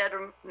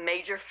three-bedroom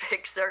major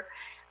fixer,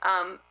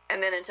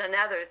 and then into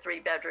another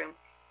three-bedroom.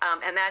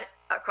 And that,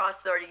 across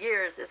 30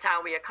 years, is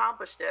how we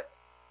accomplished it.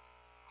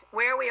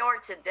 Where we are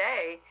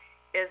today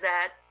is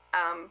that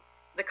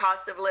the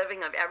cost of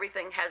living of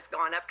everything has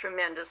gone up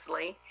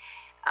tremendously.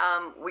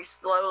 We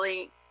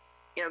slowly,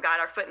 got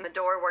our foot in the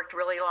door, worked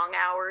really long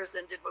hours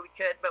and did what we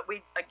could, but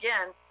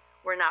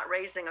we're not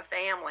raising a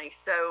family.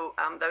 So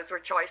those were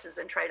choices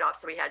and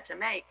trade-offs we had to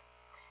make.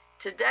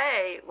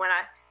 Today, when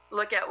I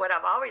look at what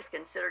I've always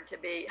considered to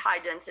be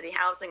high-density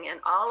housing in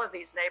all of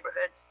these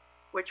neighborhoods,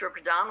 which were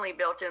predominantly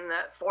built in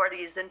the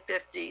 40s and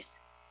 50s,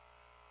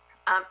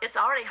 it's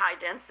already high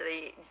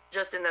density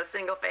just in those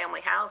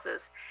single-family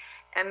houses.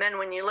 And then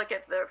when you look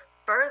at the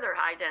further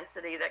high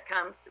density that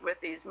comes with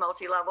these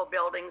multi-level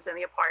buildings and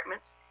the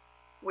apartments,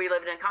 we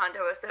lived in a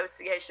condo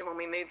association when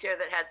we moved here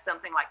that had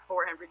something like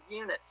 400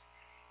 units.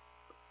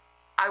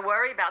 I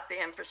worry about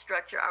the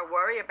infrastructure. I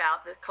worry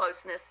about the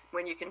closeness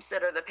when you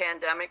consider the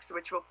pandemics,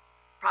 which will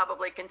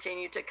probably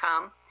continue to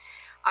come.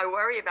 I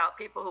worry about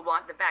people who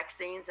want the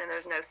vaccines and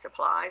there's no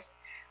supplies.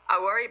 I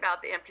worry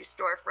about the empty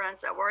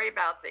storefronts. I worry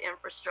about the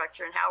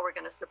infrastructure and how we're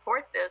going to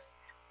support this.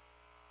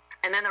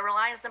 And then the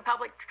reliance on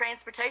public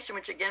transportation,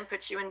 which again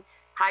puts you in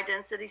high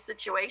density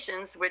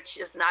situations, which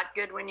is not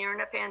good when you're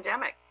in a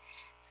pandemic.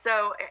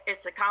 So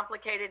it's a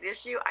complicated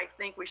issue. I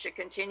think we should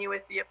continue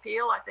with the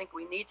appeal. I think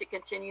we need to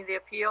continue the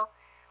appeal.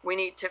 We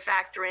need to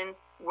factor in,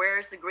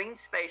 where's the green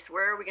space?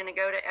 Where are we going to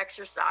go to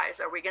exercise?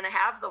 Are we going to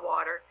have the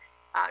water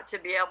to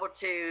be able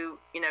to,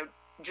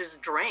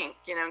 just drink,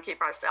 and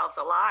keep ourselves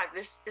alive?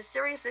 There's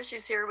serious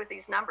issues here with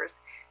these numbers.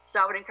 So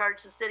I would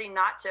encourage the city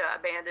not to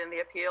abandon the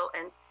appeal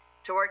and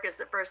to work, as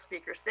the first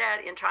speaker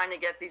said, in trying to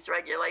get these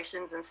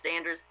regulations and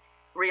standards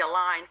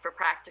realigned for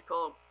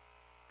practical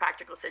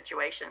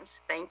situations.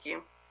 Thank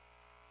you.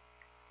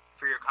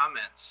 For your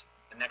comments.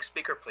 The next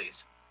speaker,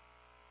 please.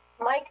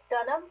 Mike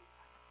Dunham.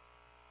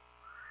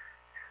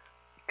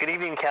 Good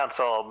evening,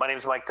 Council. My name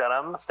is Mike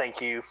Dunham. Thank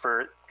you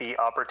for the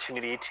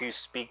opportunity to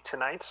speak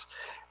tonight.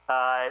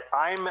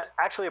 I'm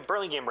actually a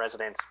Burlingame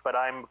resident, but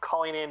I'm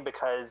calling in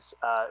because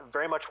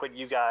very much what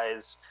you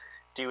guys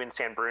do in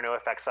San Bruno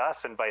affects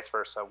us, and vice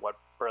versa. What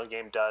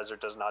Burlingame does or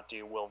does not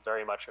do will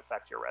very much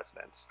affect your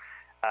residents.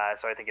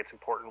 So I think it's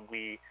important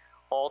we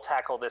all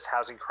tackle this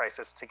housing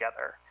crisis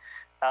together.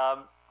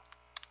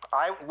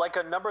 Like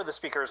a number of the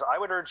speakers, I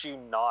would urge you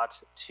not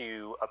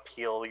to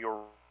appeal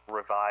your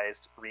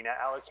revised RENA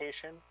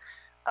allocation.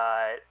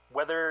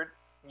 Whether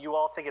you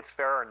all think it's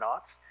fair or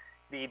not,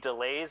 the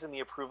delays in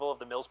the approval of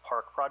the Mills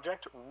Park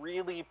project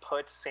really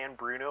put San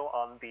Bruno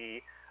on the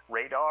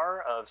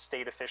radar of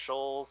state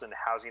officials and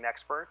housing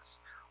experts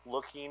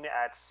looking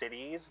at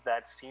cities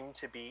that seem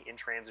to be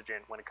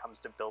intransigent when it comes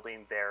to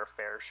building their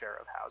fair share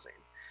of housing.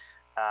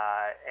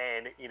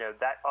 And you know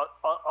that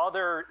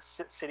other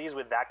cities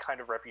with that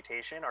kind of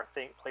reputation are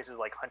places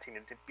like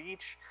Huntington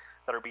Beach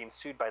that are being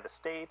sued by the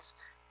state,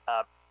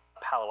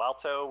 Palo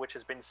Alto, which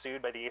has been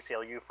sued by the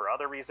ACLU for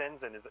other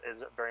reasons and is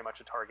very much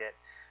a target.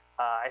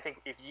 I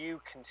think if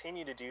you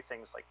continue to do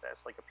things like this,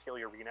 like appeal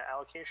your RENA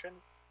allocation,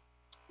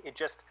 it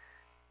just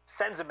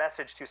sends a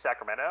message to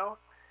Sacramento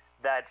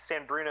that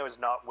San Bruno is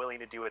not willing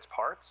to do its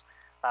parts,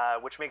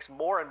 which makes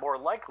more and more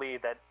likely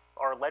that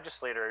our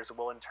legislators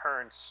will in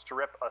turn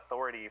strip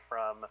authority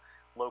from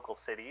local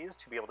cities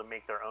to be able to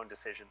make their own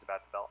decisions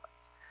about development.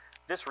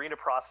 This RENA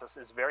process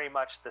is very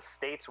much the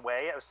state's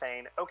way of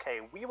saying, okay,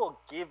 we will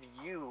give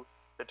you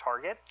the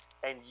target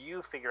and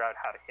you figure out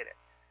how to hit it.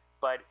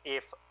 But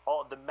if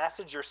the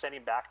message you're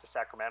sending back to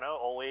Sacramento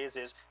always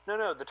is,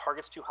 no, the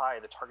target's too high,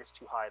 the target's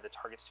too high, the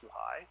target's too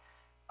high,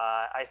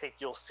 I think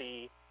you'll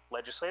see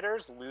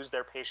legislators lose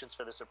their patience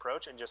for this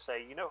approach and just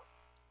say, you know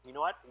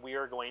what, we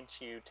are going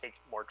to take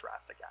more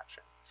drastic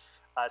action.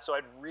 So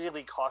I'd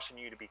really caution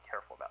you to be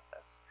careful about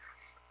this.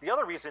 The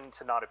other reason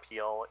to not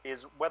appeal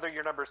is whether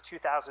your number is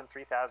 2,000,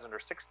 3,000, or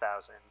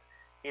 6,000,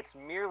 it's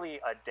merely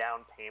a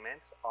down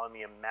payment on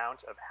the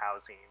amount of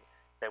housing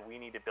that we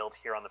need to build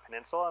here on the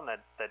peninsula and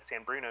that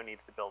San Bruno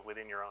needs to build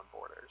within your own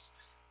borders.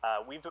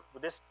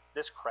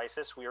 This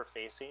crisis we are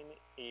facing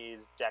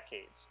is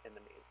decades in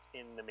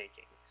the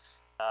making.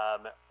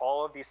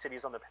 All of these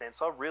cities on the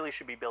peninsula really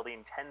should be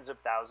building tens of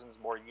thousands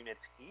more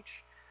units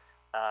each.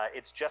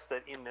 It's just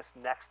that in this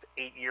next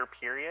 8-year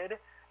period,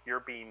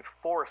 you're being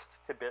forced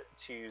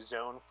to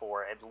zone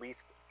for at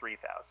least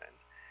 3,000.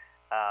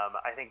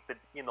 I think that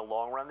in the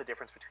long run, the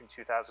difference between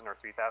 2,000 or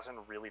 3,000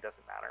 really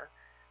doesn't matter.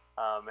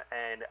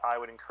 And I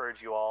would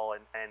encourage you all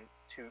and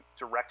to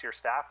direct your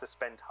staff to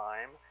spend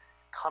time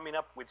coming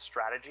up with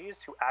strategies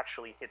to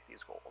actually hit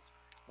these goals,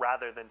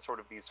 rather than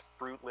sort of these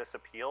fruitless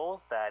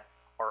appeals that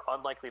are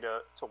unlikely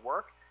to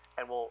work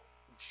and will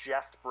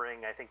just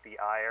bring, I think, the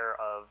ire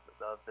of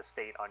the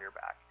state on your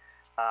back.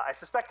 I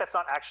suspect that's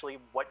not actually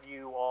what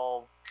you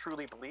all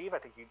truly believe. I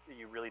think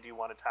you really do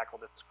want to tackle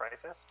this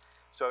crisis.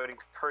 So I would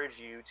encourage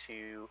you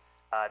to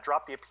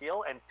drop the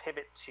appeal and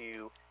pivot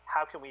to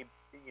how can we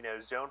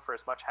zone for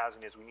as much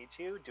housing as we need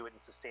to, do it in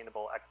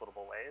sustainable,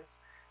 equitable ways.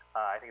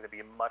 I think that'd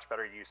be a much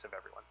better use of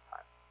everyone's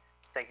time.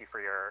 Thank you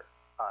for your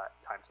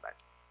time tonight.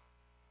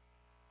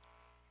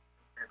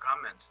 Your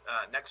comments.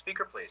 Next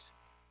speaker, please.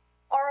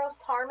 Aros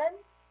Harmon.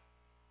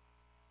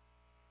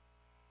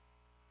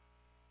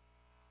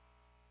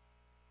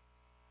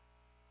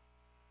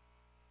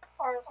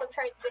 Aros, I'm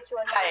trying to get you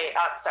on. Hi,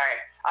 sorry.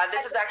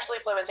 This is actually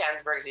Plymouth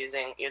Ansberg's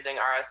using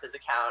Aros's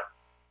account.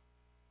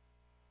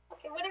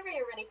 Okay, whenever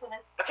you're ready,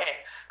 Plymouth. Okay,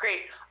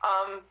 great.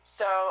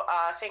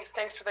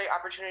 Thanks for the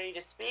opportunity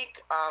to speak.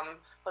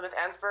 Plymouth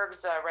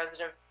Ansberg's a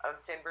resident of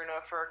San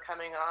Bruno for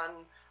coming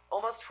on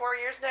almost 4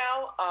 years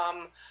now.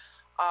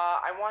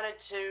 I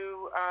wanted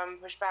to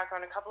push back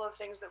on a couple of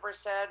things that were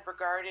said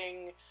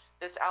regarding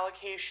this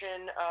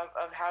allocation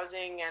of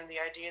housing and the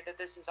idea that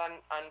this is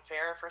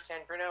unfair for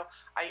San Bruno.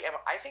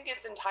 I think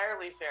it's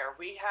entirely fair.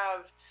 We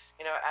have,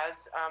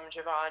 as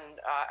Javon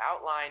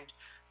outlined,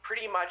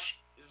 pretty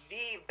much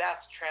the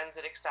best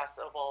transit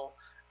accessible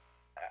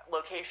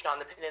location on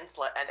the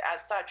peninsula, and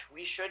as such,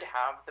 we should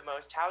have the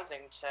most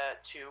housing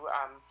to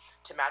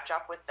match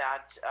up with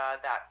that.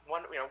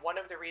 One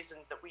of the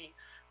reasons that we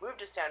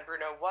moved to San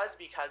Bruno was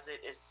because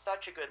it is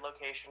such a good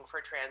location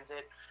for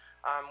transit,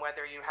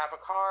 whether you have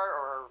a car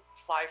or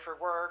fly for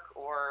work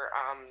or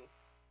are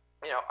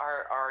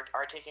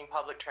taking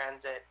public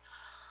transit.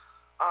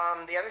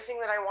 The other thing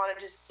that I wanted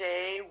to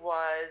say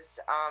was,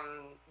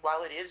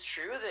 while it is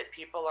true that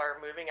people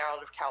are moving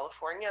out of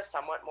California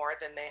somewhat more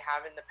than they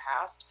have in the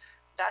past,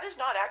 that is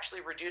not actually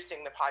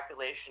reducing the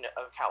population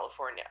of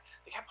California.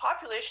 The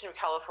population of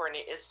California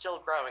is still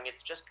growing.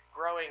 It's just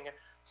growing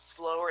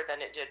slower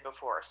than it did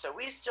before. So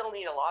we still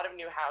need a lot of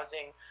new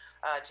housing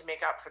to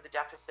make up for the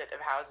deficit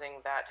of housing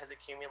that has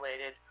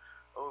accumulated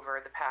over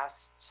the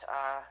past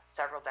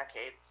several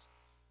decades.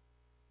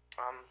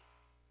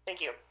 Thank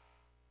you.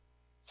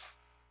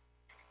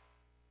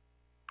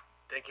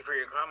 Thank you for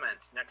your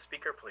comments. Next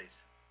speaker,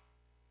 please.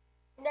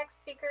 Next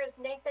speaker is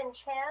Nathan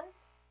Chan.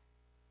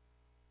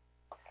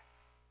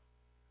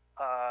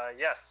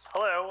 Yes.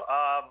 Hello.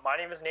 My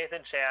name is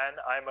Nathan Chan.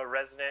 I'm a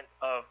resident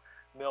of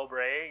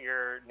Millbrae,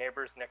 your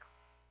neighbors next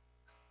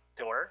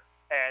door.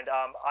 And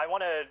I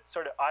want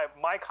to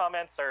my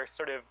comments are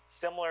sort of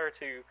similar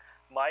to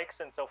Mike's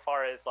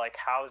insofar as like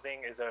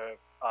housing is a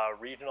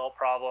regional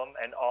problem,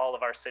 and all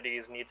of our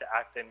cities need to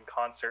act in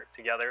concert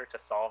together to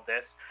solve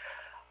this.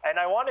 And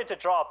I wanted to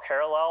draw a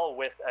parallel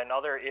with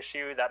another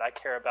issue that I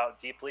care about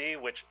deeply,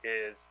 which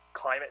is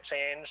climate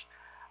change.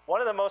 One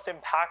of the most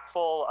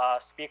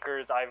impactful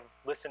speakers I've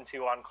listened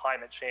to on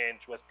climate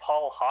change was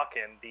Paul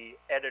Hawken, the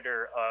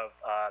editor of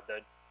the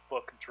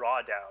book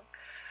Drawdown.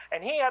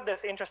 And he had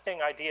this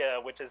interesting idea,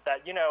 which is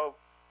that, you know,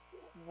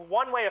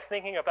 one way of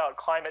thinking about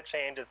climate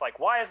change is like,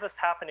 why is this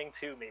happening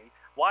to me?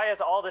 Why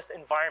is all this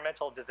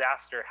environmental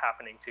disaster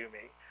happening to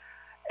me?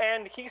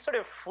 And he sort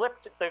of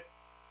flipped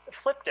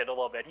it a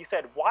little bit. He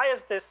said, why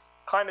is this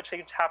climate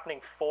change happening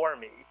for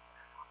me?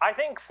 I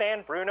think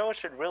San Bruno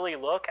should really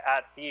look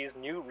at these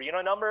new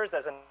RENA numbers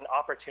as an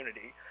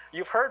opportunity.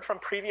 You've heard from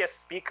previous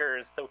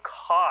speakers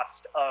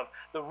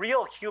the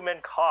real human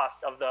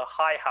cost of the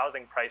high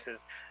housing prices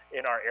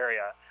in our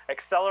area,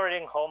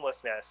 accelerating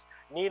homelessness,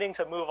 needing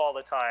to move all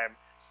the time,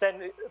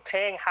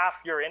 paying half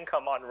your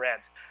income on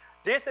rent.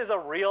 This is a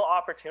real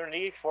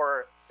opportunity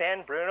for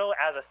San Bruno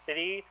as a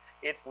city,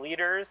 its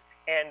leaders,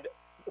 and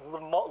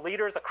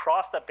leaders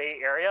across the Bay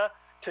Area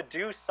to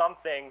do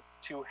something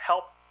to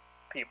help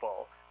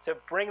people, to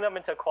bring them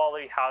into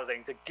quality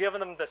housing, to give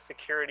them the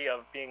security of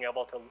being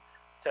able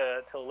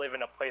to live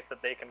in a place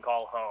that they can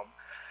call home.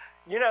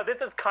 You know, this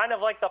is kind of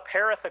like the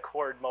Paris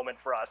Accord moment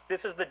for us.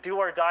 This is the do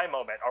or die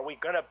moment. Are we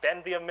going to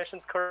bend the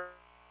emissions curve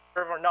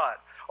or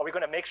not? Are we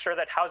going to make sure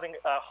that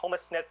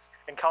homelessness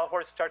in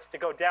California starts to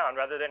go down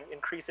rather than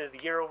increases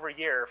year over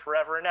year,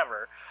 forever and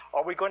ever?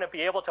 Are we going to be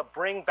able to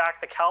bring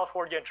back the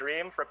California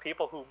dream for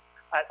people who,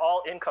 at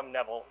all income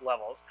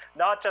levels,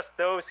 not just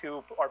those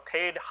who are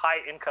paid high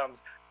incomes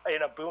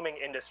in a booming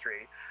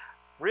industry?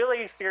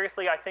 Really,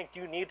 seriously, I think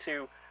you need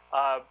to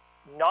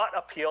not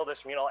appeal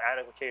this renal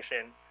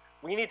allocation.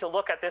 We need to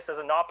look at this as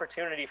an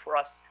opportunity for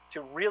us to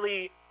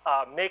really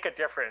make a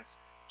difference,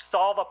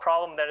 solve a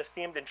problem that has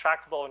seemed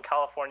intractable in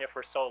California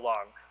for so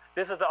long.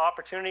 This is the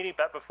opportunity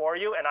bet before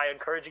you, and I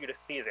encourage you to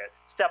seize it.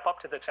 Step up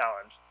to the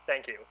challenge.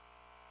 Thank you.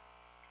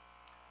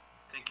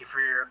 Thank you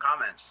for your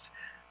comments.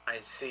 I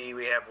see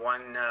we have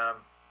one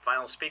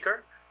final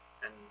speaker,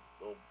 and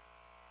we'll...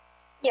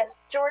 Yes,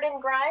 Jordan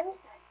Grimes.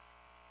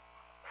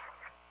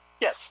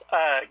 Yes,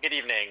 good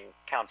evening,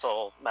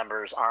 council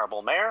members,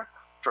 honorable mayor.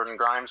 Jordan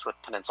Grimes with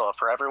Peninsula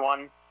for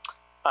Everyone.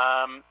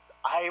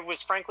 I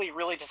was frankly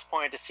really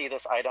disappointed to see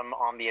this item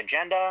on the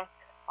agenda.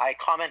 I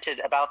commented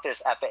about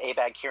this at the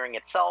ABAG hearing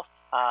itself,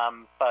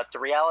 but the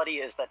reality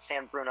is that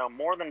San Bruno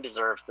more than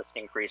deserves this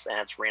increase in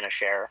its RENA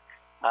share,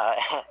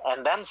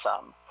 and then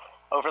some.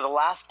 Over the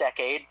last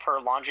decade,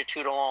 per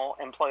longitudinal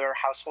employer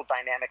household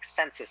dynamics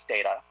census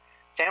data,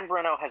 San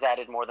Bruno has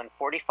added more than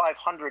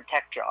 4,500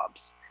 tech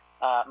jobs,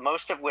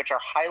 most of which are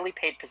highly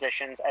paid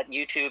positions at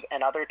YouTube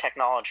and other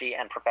technology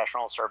and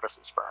professional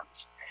services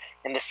firms.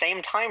 In the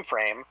same time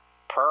frame,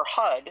 per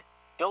HUD,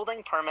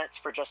 building permits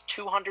for just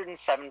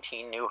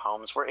 217 new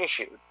homes were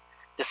issued.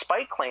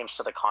 Despite claims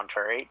to the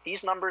contrary,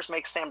 these numbers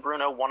make San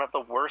Bruno one of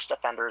the worst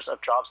offenders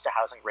of jobs to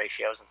housing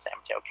ratios in San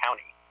Mateo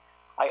County.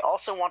 I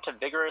also want to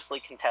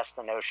vigorously contest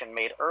the notion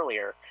made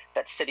earlier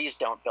that cities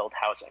don't build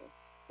housing.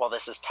 While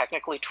this is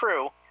technically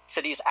true,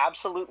 cities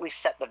absolutely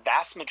set the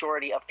vast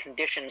majority of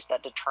conditions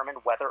that determine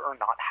whether or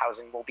not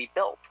housing will be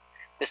built.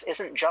 This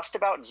isn't just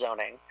about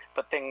zoning,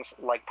 but things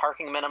like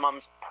parking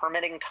minimums,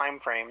 permitting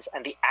timeframes,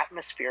 and the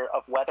atmosphere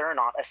of whether or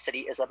not a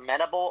city is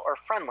amenable or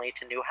friendly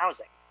to new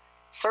housing.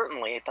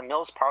 Certainly, the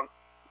Mills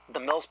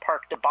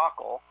Park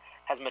debacle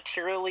has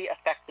materially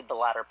affected the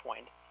latter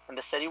point, and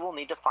the city will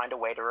need to find a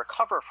way to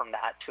recover from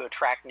that to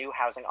attract new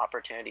housing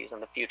opportunities in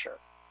the future.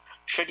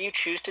 Should you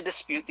choose to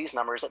dispute these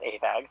numbers at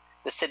ABAG,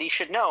 the city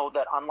should know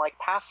that unlike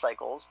past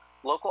cycles,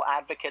 local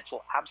advocates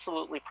will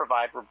absolutely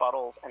provide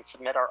rebuttals and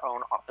submit our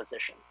own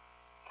opposition.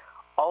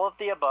 All of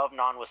the above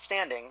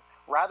notwithstanding,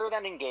 rather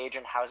than engage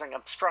in housing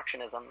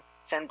obstructionism,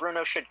 San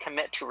Bruno should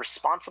commit to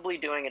responsibly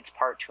doing its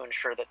part to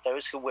ensure that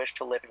those who wish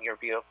to live in your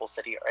beautiful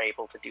city are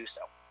able to do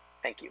so.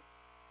 Thank you.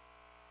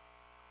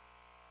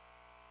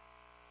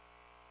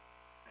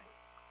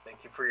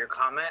 Thank you for your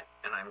comment,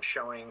 and I'm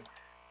showing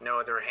no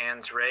other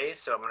hands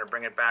raised, so I'm going to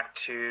bring it back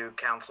to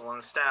council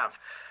and staff.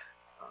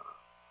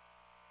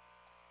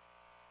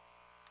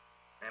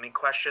 Any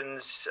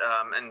questions?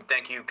 And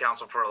thank you,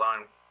 council, for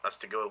allowing us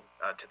to go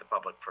to the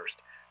public first.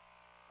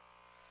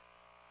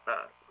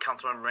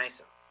 Councilmember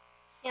Mason.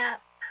 Yeah,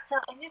 so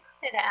I just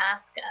wanted to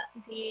ask,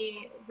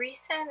 the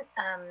recent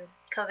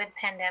COVID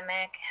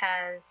pandemic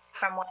has,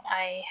 from what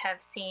I have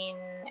seen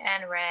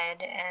and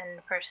read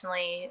and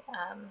personally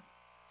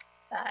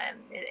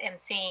am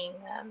seeing,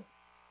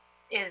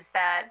 is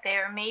that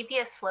there may be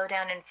a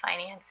slowdown in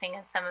financing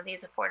of some of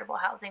these affordable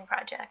housing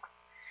projects.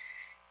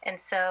 And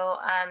so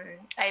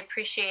I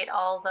appreciate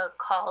all the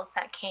calls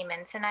that came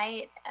in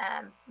tonight.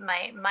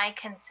 My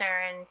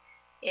concern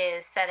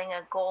is setting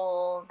a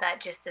goal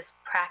that just is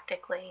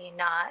practically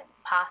not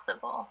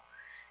possible.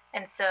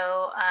 And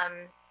so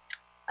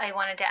I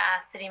wanted to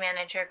ask City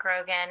Manager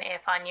Grogan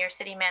if on your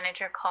city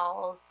manager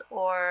calls,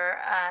 or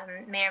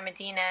Mayor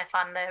Medina if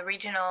on the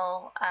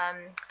regional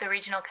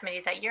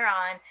committees that you're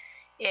on,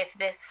 if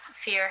this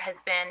fear has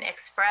been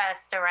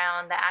expressed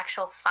around the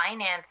actual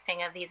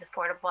financing of these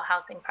affordable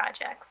housing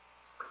projects.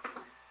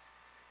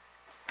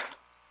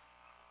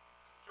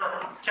 Sure.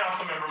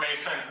 Councilmember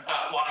Mason,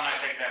 why don't I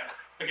take that?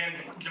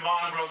 Again,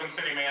 Javon Grogan,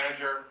 City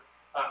Manager.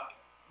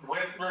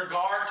 With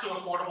regard to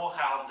affordable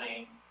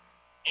housing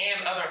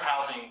and other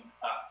housing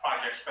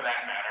projects for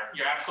that matter,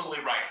 you're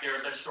absolutely right.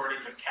 There's a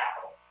shortage of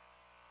capital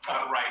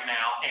right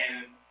now,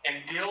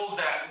 and deals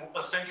that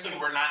essentially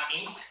were not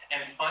inked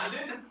and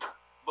funded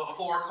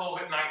before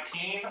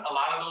COVID-19, a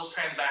lot of those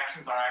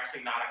transactions are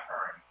actually not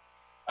occurring.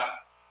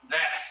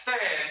 That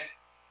said,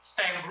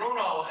 San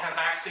Bruno has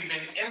actually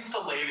been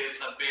insulated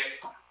a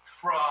bit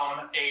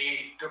from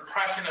a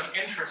depression of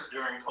interest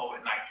during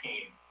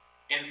COVID-19.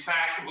 In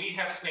fact, we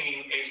have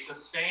seen a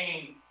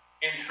sustained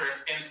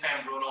interest in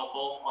San Bruno,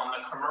 both on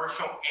the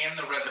commercial and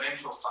the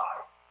residential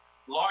side,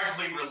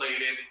 largely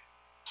related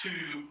to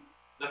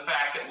the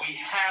fact that we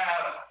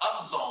have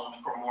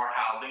upzoned for more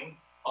housing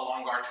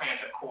along our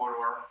transit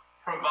corridor,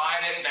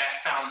 provided that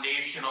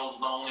foundational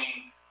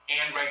zoning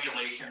and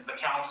regulations. The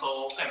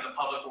council and the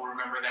public will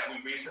remember that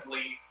we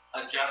recently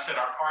adjusted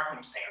our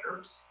parking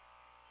standards.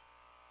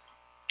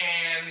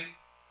 And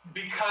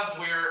because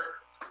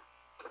we're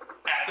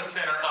at the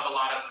center of a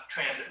lot of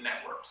transit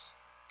networks.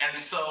 And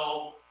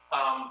so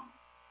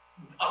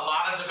a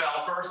lot of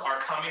developers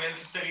are coming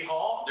into City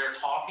Hall. They're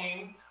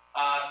talking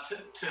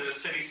to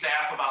city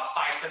staff about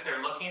sites that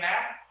they're looking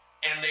at.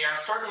 And they are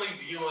certainly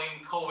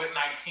viewing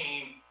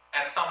COVID-19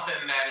 as something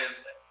that is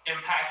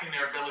impacting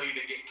their ability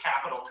to get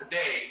capital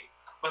today.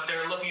 But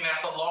they're looking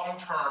at the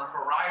long-term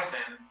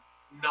horizon,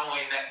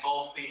 knowing that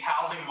both the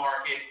housing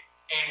market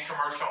and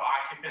commercial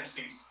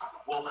occupancies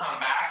will come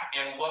back.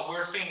 And what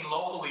we're seeing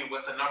locally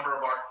with a number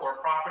of our core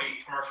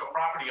commercial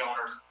property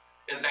owners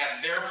is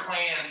that their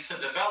plans to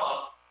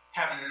develop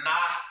have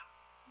not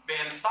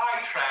been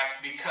sidetracked,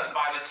 because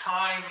by the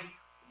time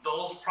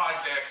those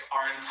projects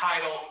are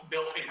entitled,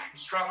 built, and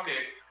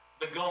constructed,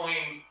 the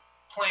going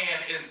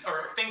plan is,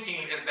 or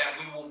thinking is, that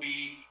we will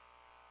be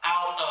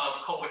out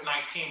of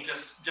COVID-19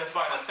 just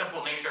by the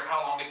simple nature of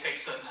how long it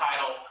takes to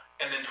entitle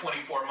and then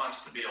 24 months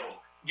to build,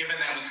 given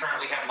that we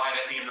currently have light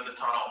at the end of the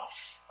tunnel.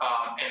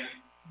 And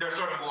there's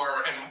sort of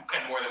more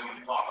and more that we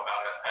can talk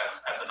about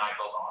as the night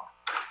goes on.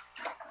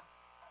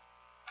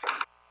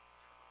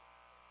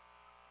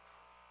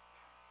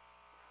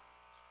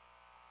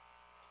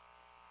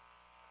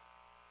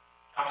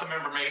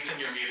 Councilmember Mason,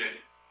 you're muted.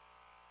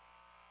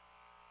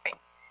 Great.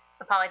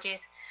 Apologies.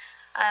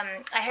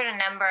 I heard a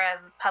number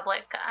of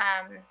public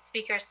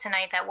speakers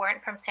tonight that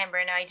weren't from San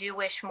Bruno. I do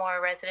wish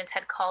more residents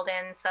had called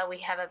in so we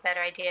have a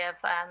better idea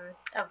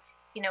of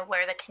you know,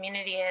 where the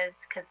community is,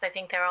 because I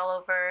think they're all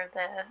over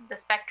the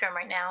spectrum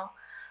right now.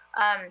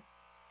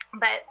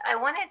 But I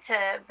wanted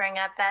to bring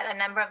up that a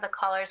number of the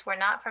callers were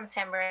not from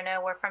San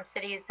Bruno, were from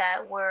cities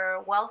that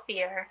were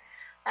wealthier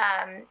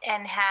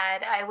and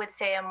had, I would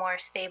say, a more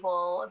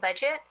stable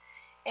budget.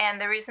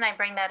 And the reason I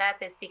bring that up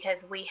is because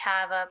we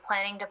have a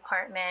planning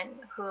department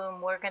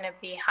whom we're going to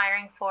be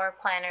hiring for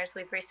planners.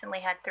 We've recently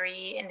had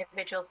 3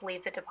 individuals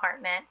leave the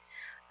department.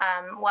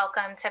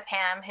 Welcome to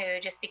Pam, who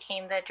just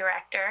became the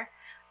director.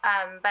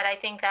 But I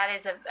think that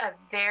is a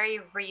very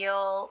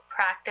real,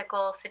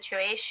 practical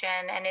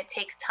situation, and it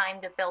takes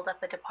time to build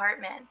up a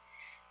department.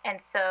 And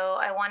so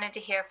I wanted to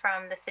hear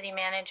from the city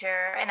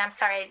manager, and I'm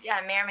sorry,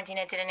 Mayor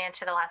Medina didn't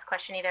answer the last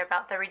question either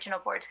about the regional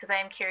boards, because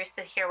I am curious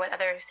to hear what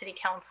other city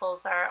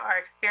councils are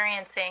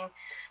experiencing.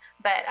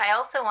 But I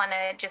also want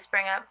to just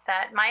bring up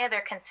that my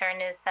other concern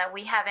is that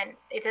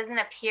it doesn't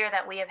appear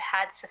that we have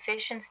had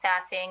sufficient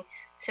staffing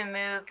to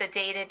move the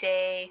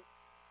day-to-day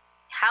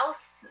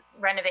house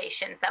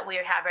renovations that we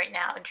have right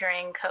now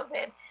during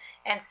COVID.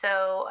 And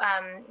so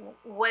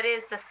what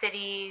is the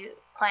city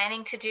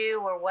planning to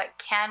do, or what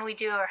can we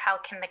do, or how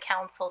can the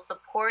council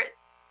support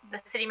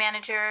the city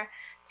manager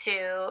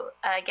to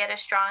get a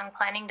strong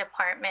planning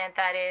department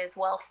that is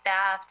well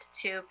staffed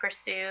to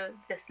pursue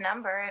this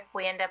number if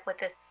we end up with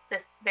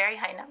this very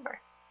high number?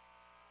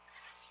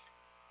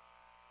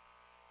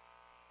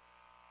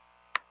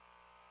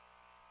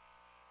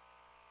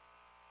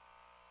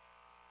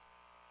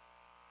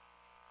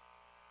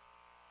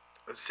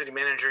 City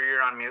manager, you're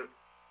on mute.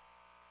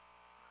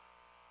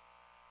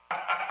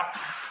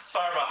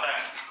 Sorry about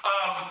that.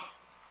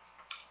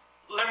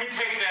 Let me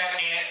take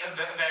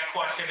that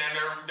question,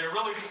 and there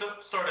really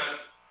sort of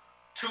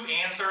 2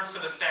 answers to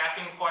the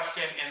staffing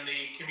question in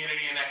the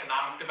Community and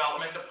Economic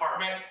Development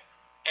Department,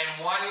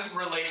 and one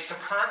relates to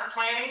current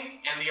planning,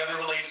 and the other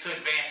relates to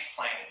advanced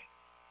planning.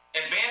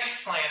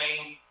 Advanced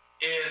planning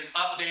is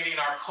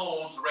updating our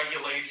codes,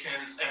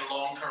 regulations, and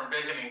long-term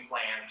visioning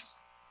plans.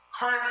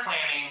 Current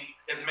planning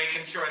is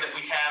making sure that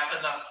we have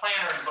enough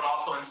planners, but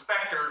also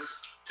inspectors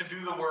to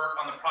do the work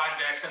on the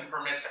projects and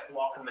permits that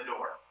walk in the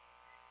door.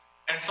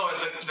 And so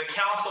as the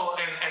council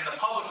and the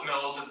public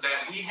knows is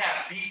that we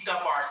have beefed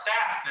up our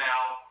staff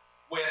now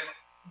with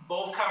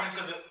both coming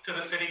to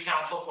the city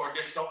council for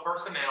additional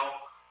personnel,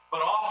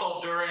 but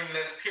also during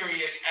this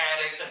period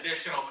added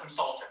additional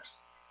consultants,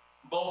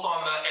 both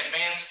on the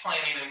advanced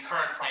planning and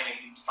current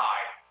planning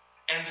side.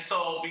 And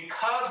so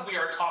because we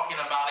are talking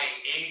about a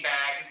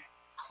ABAG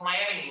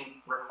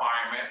planning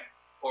requirement,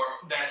 or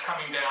that's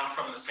coming down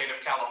from the state of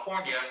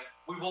California,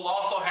 we will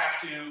also have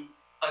to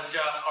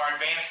adjust our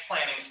advanced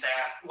planning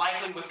staff,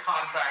 likely with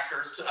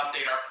contractors, to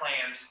update our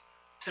plans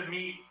to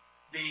meet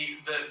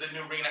the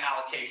new RENA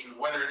allocations,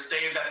 whether it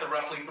stays at the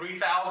roughly 3,000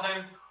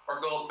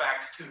 or goes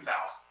back to 2,000.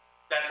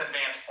 That's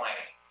advanced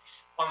planning.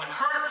 On the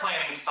current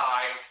planning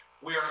side,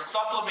 we are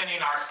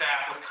supplementing our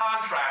staff with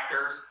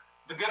contractors.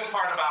 The good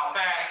part about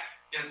that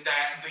is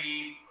that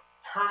the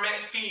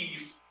permit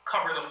fees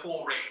cover the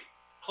full rate,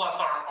 plus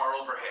our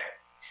overhead.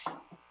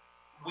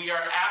 We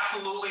are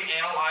absolutely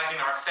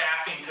analyzing our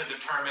staffing to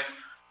determine,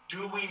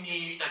 do we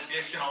need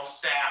additional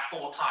staff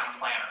full-time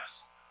planners?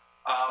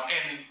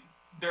 And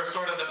there's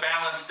sort of the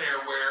balance there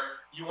where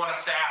you want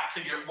to staff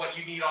to what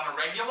you need on a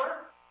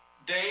regular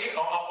day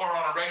or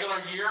on a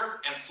regular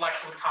year and flex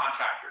with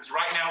contractors.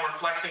 Right now we're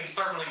flexing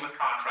certainly with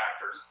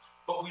contractors,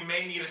 but we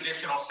may need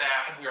additional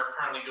staff, and we are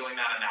currently doing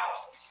that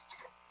analysis.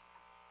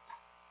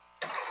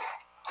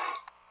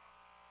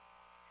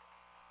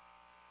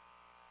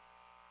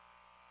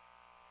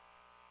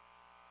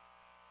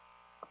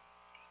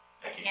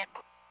 Thank you. Yeah.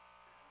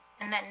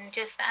 And then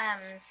just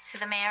to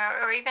the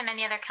mayor, or even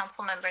any other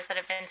council members that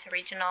have been to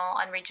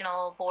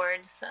regional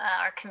boards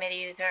or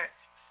committees, or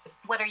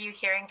what are you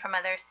hearing from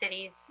other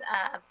cities?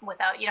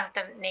 Without, you don't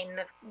have to name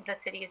the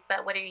cities,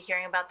 but what are you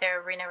hearing about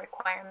their RENA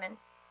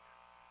requirements?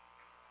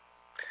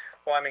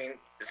 Well, I mean,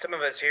 some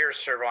of us here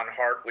serve on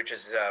HART, which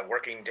is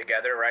working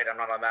together, right? I'm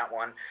not on that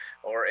one,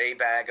 or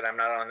ABAG, and I'm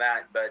not on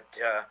that. But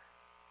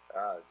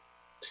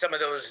some of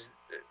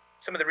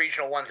the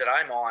regional ones that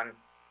I'm on,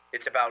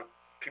 it's about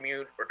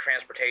commute or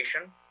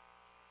transportation,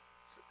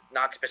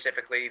 not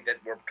specifically that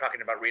we're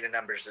talking about RENA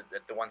numbers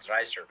that the ones that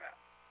I serve at.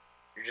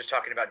 You're just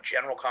talking about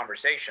general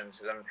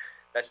conversations, and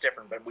that's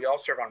different, but we all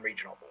serve on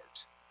regional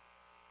boards.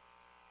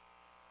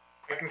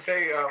 I can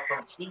say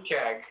from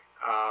CCAG,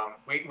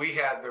 we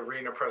had the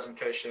RENA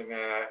presentation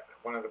at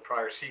one of the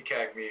prior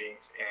CCAG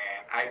meetings,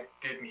 and I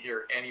didn't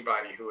hear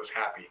anybody who was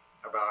happy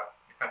about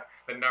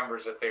the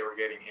numbers that they were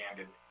getting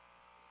handed.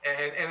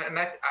 And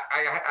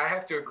I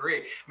have to agree.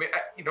 I mean,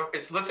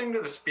 it's listening to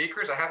the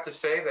speakers. I have to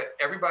say that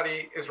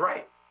everybody is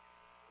right,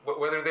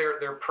 whether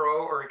they're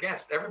pro or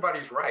against.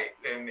 Everybody's right,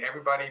 and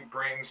everybody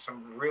brings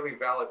some really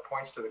valid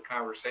points to the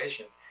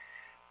conversation.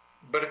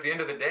 But at the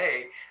end of the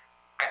day,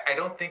 I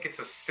don't think it's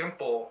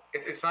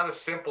it's not as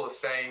simple as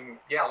saying,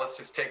 yeah, let's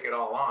just take it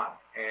all on.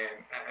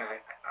 And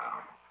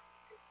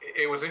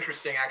it was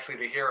interesting actually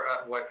to hear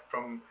what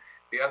from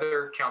the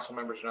other council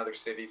members in other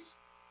cities.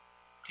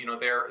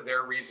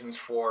 Their reasons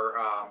for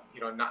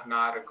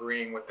not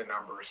agreeing with the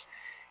numbers,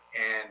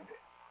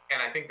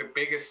 and I think the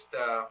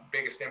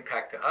biggest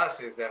impact to us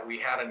is that we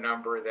had a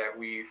number that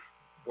we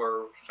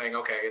were saying,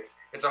 okay,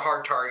 it's a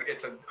hard target,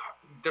 it's a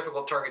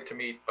difficult target to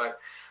meet, but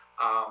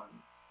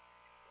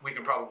we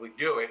can probably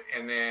do it.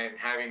 And then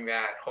having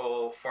that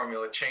whole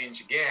formula change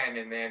again,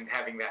 and then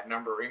having that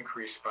number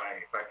increase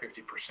by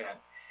 50%,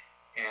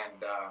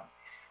 and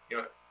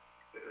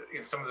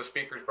some of the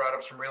speakers brought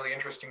up some really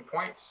interesting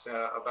points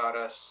about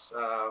us,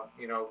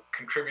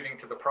 contributing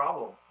to the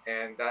problem,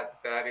 and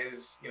that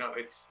is,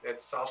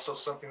 it's also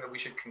something that we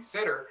should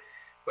consider,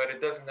 but it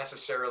doesn't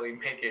necessarily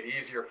make it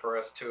easier for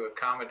us to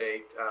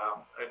accommodate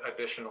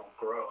additional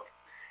growth.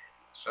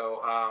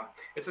 So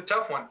it's a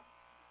tough one.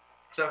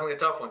 It's definitely a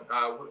tough one.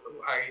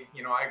 I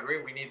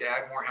agree. We need to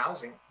add more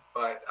housing,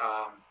 but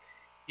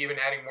even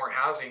adding more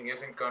housing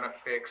isn't going to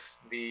fix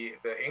the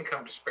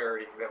income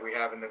disparity that we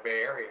have in the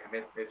Bay Area,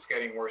 and it's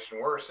getting worse and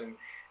worse. And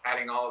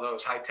adding all of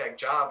those high-tech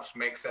jobs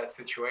makes that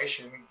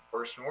situation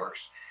worse and worse.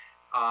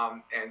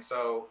 And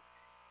so,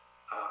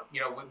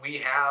 we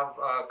have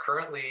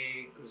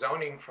currently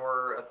zoning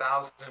for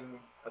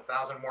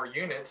 1,000 more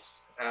units,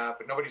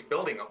 but nobody's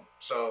building them.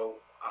 So,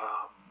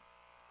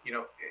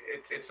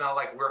 it's not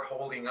like we're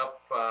holding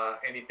up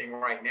anything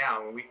right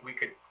now. We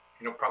could,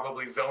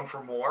 probably zone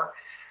for more.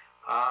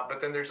 But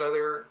then there's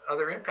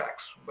other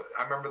impacts.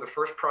 I remember the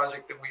first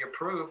project that we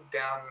approved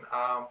down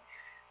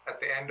at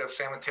the end of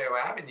San Mateo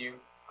Avenue.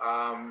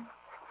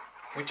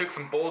 We took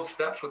some bold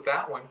steps with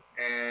that one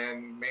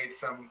and made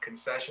some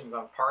concessions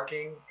on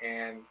parking,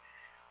 and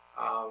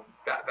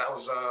that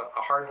was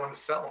a hard one to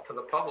sell to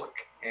the public.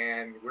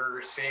 And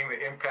we're seeing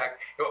the impact.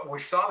 We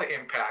saw the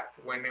impact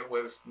when it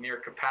was near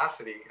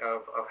capacity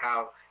of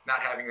how not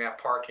having that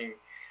parking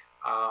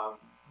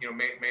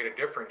made a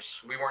difference.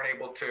 We weren't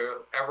able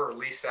to ever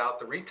lease out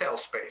the retail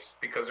space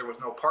because there was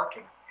no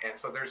parking. And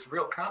so there's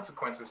real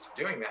consequences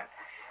to doing that.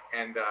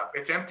 And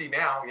it's empty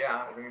now,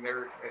 yeah. I mean,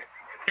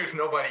 there's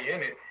nobody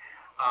in it.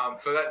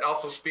 So that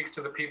also speaks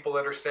to the people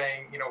that are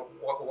saying,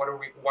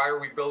 why are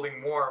we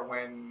building more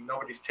when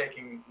nobody's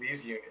taking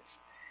these units?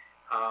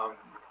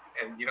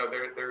 And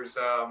there's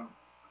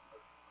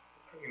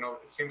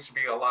it seems to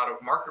be a lot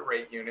of market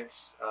rate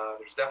units.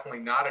 There's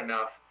definitely not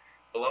enough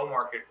below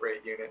market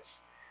rate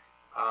units.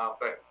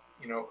 But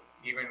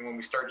even when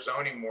we start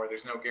zoning more,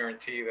 there's no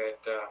guarantee that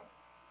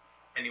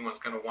anyone's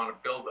going to want to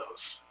build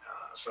those.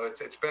 So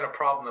it's been a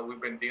problem that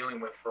we've been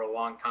dealing with for a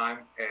long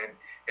time, and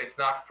it's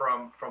not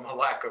from a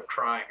lack of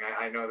trying.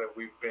 I know that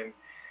we've been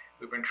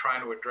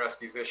trying to address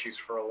these issues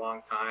for a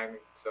long time.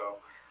 So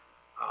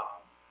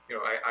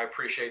I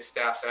appreciate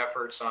staff's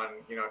efforts on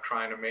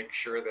trying to make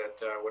sure that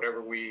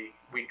whatever we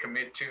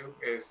commit to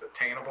is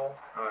attainable,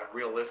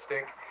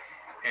 realistic,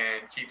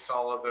 and keeps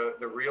all of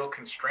the real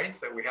constraints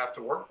that we have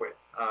to work with.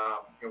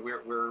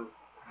 We're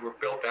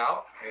built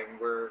out, and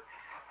we're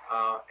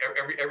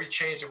every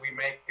change that we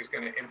make is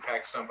going to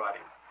impact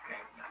somebody.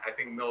 And I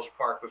think Mills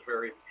Park was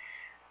very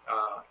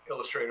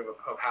illustrative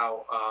of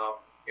how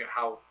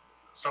how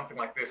something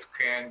like this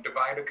can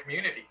divide a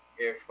community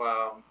if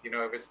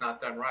if it's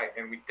not done right.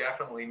 And we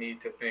definitely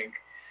need to think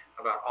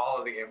about all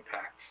of the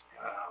impacts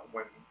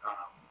when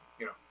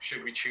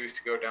should we choose to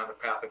go down the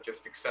path of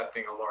just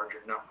accepting a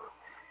larger number.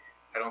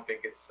 I don't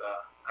think it's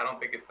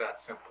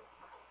that simple.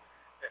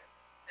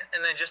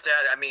 And then just to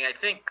add, I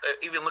think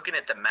even looking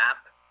at the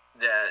map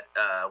that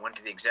went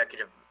to the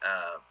executive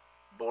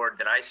board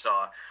that I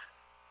saw,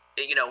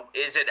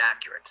 is it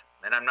accurate?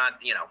 And I'm not,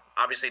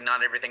 obviously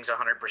not everything's 100%,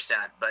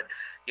 but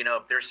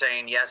if they're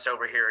saying yes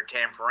over here at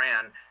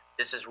Tanforan,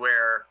 this is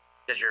where,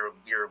 because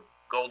you're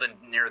golden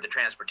near the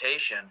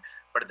transportation,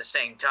 but at the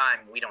same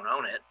time we don't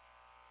own it,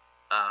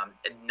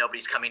 and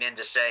nobody's coming in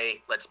to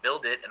say let's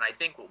build it. And I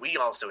think what we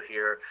also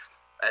hear,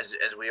 as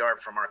we are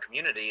from our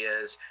community,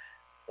 is,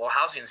 well,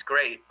 housing's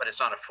great, but it's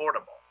not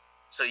affordable.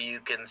 So you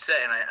can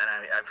say, and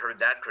I've heard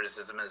that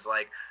criticism, is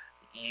like,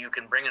 you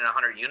can bring in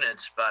 100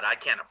 units, but I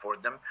can't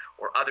afford them,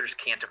 or others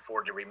can't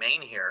afford to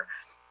remain here.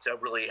 So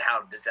really,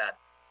 how does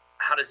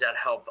that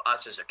help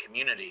us as a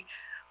community?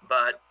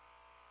 But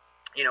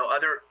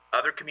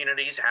other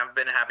communities have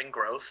been having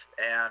growth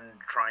and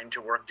trying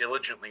to work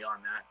diligently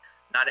on that.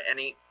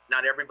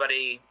 Not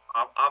everybody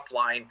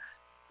offline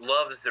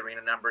loves the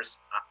RHNA numbers.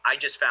 I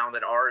just found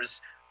that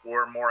ours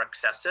were more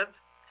excessive,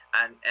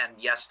 and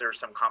yes, there's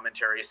some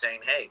commentary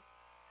saying, hey,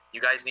 you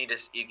guys need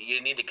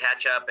to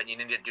catch up, and you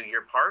need to do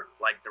your part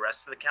like the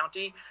rest of the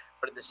county.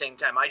 But at the same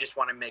time, I just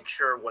want to make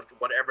sure with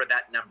whatever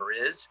that number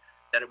is,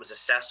 that it was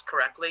assessed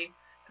correctly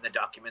and the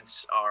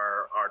documents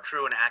are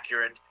true and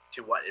accurate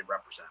to what it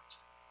represents.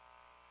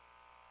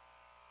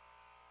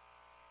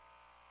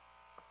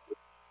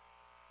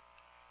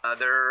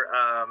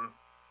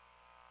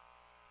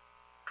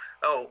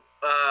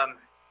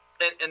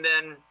 And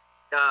then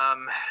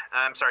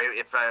I'm sorry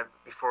if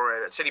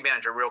before city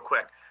manager, real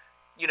quick,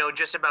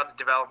 just about the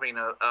developing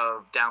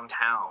of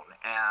downtown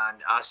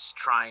and us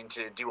trying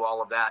to do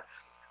all of that.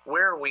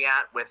 Where are we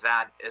at with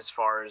that as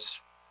far as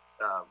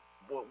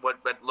what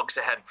looks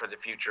ahead for the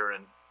future?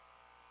 And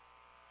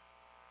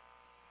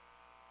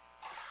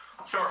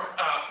sure,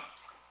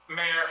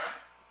 Mayor,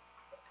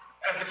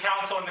 as the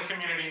council and the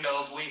community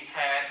knows, we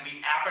had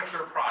the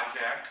Aperture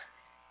project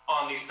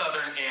on the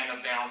southern end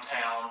of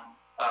downtown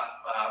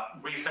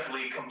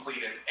recently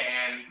completed,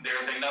 and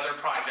there's another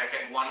project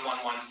at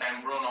 111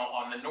 San Bruno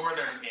on the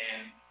northern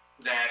end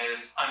that is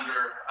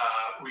under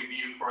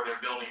review for their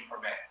building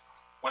permit.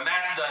 When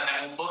that's done,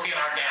 that will bookend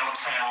our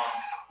downtown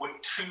with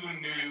 2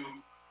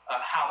 new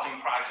housing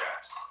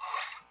projects.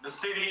 The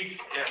city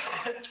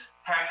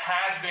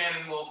has been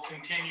and will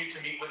continue to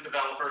meet with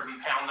developers and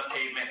pound the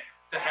pavement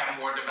to have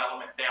more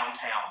development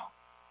downtown.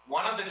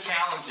 One of the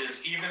challenges,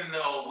 even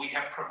though we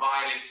have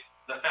provided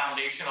the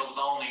foundational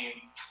zoning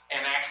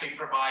and actually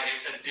provided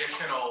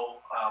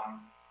additional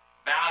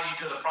value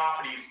to the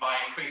properties by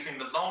increasing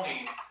the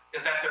zoning,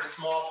 is that they're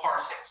small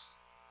parcels.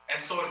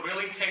 And so it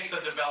really takes a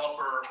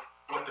developer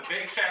with a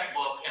big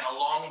checkbook and a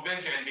long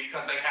vision,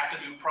 because they have to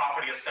do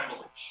property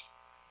assemblage.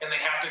 And they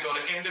have to go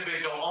to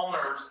individual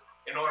owners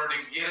in order to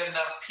get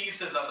enough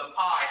pieces of the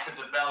pie to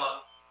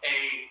develop a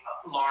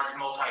large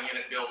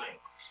multi-unit building.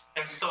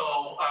 And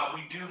so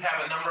we do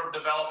have a number of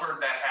developers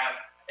that have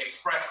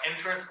expressed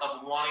interest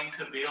of wanting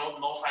to build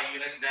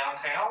multi-units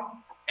downtown,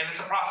 and it's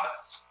a process.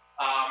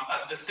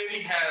 The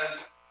city has,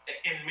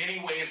 in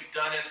many ways,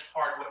 done its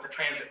part with the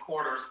transit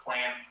corridors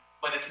plan,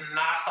 but it's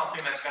not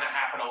something that's going to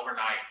happen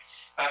overnight.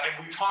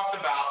 And we talked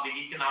about the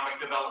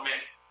economic development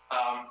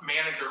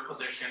manager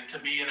position to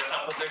be in a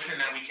position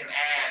that we can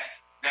add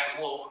that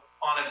will,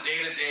 on a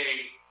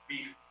day-to-day,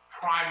 be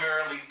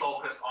primarily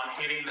focused on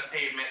hitting the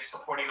pavement,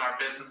 supporting our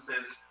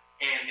businesses,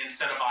 and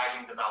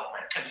incentivizing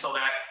development. And so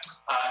that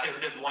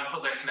is one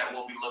position that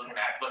we'll be looking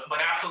at. But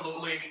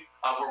absolutely,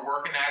 we're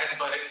working at it.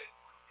 But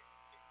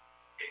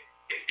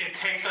it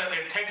takes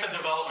a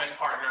development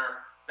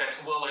partner that's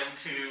willing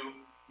to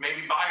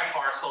maybe buy a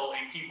parcel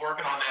and keep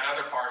working on that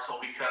other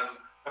parcel because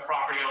the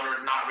property owner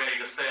is not ready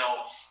to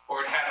sell,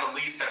 or it has a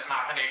lease that's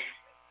not going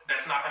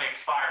to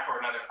expire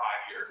for another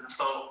 5 years. And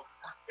so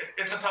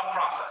it's a tough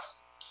process.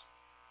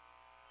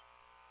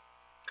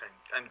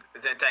 And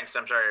thanks.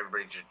 I'm sorry,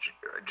 everybody.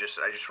 I just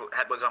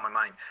was on my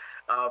mind.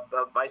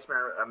 Vice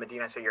Mayor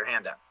Medina, I see your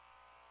hand up.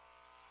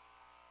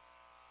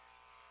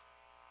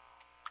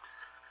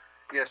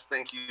 Yes,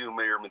 thank you,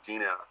 Mayor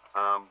Medina.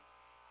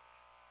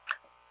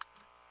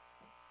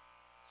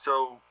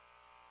 So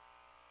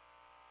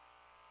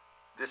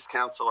this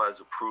council has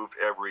approved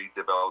every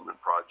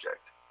development project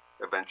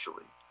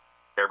eventually,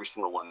 every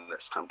single one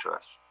that's come to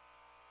us.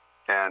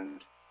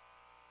 And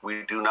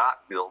we do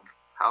not build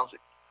housing.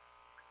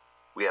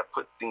 We have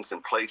put things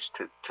in place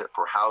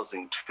for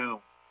housing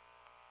to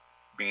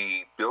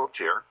be built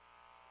here.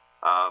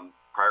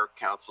 Prior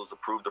councils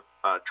approved the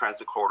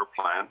transit corridor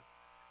plan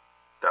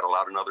that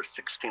allowed another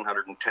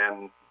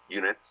 1,610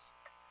 units.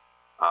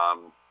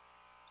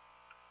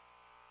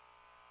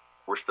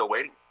 We're still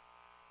waiting.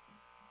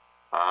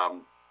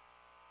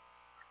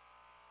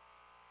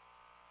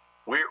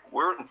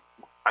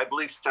 I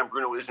believe San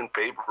Bruno is in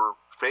favor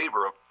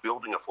of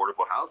building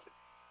affordable housing.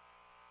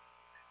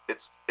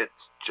 It's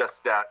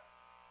just that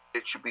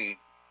it should be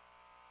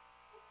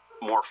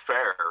more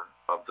fair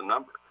of the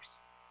numbers.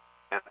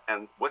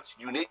 And what's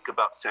unique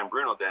about San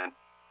Bruno then,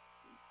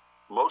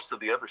 most of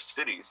the other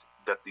cities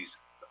that these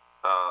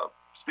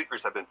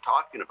speakers have been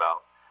talking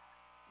about,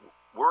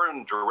 we're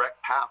in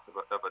direct path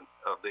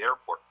of the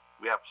airport.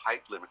 We have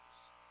height limits.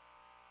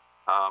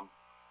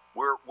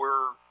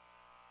 We're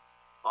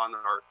on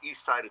our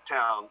east side of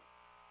town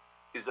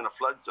is in a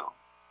flood zone.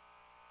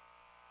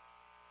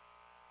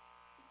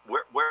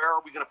 Where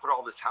are we going to put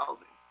all this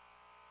housing?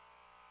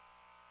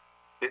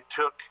 It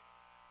took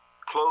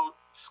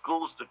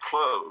schools to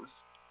close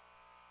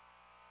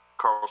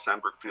Carl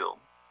Sandburg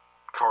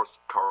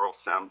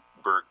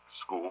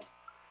School,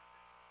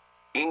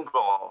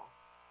 Ingall,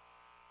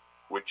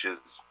 which has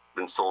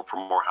been sold for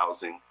more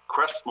housing,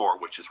 Crestmore,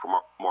 which is for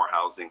more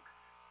housing,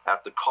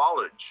 at the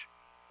college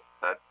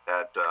at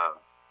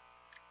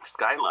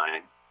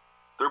Skyline,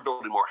 they're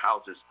building more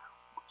houses.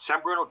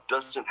 San Bruno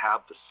doesn't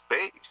have the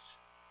space.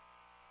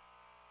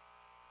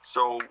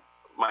 So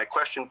my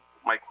question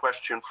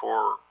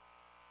for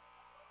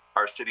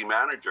our city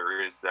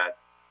manager is that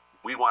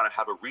we want to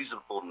have a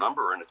reasonable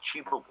number, an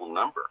achievable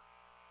number.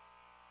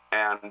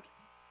 And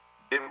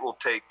it will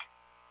take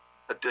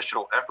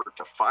additional effort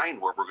to find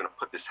where we're going to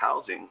put this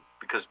housing,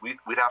 because we'd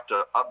have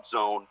to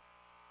upzone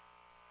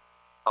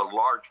a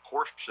large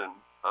portion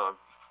of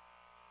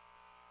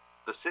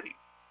the city.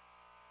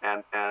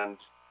 And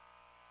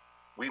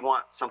we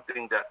want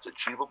something that's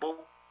achievable,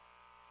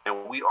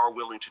 and we are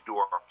willing to do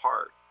our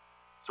part.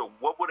 So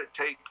what would it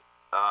take?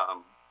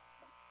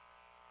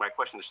 My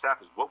question to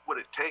staff is, what would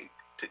it take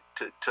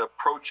to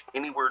approach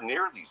anywhere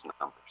near these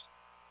numbers?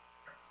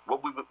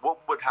 What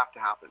would have to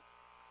happen?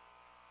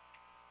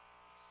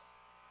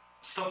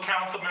 So,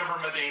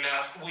 Councilmember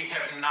Medina, we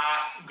have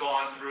not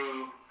gone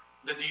through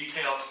the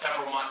detailed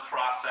several-month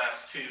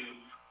process to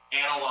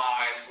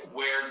analyze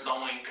where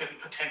zoning could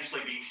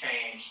potentially be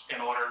changed in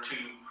order to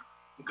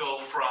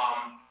go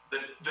from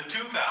the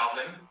 2,000,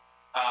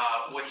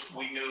 which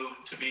we knew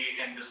to be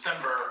in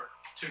December,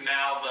 to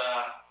now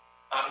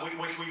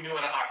which we knew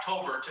in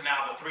October, to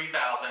now the 3,000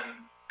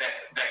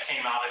 that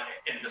came out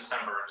in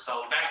December.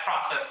 So that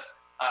process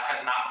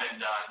has not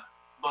been done.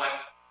 But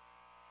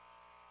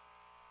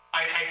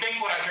I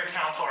think what I hear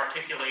council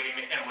articulating,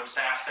 and what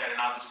staff said,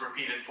 and I'll just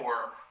repeat it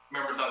for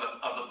members of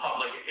the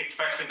public,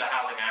 especially the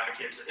housing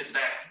advocates, is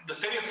that the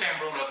city of San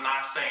Bruno is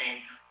not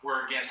saying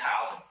we're against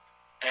housing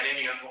at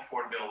any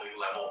affordability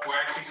level. We're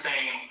actually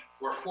saying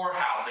we're for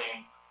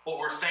housing. What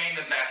we're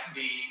saying is that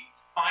the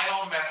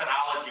final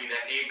methodology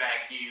that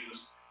ABAC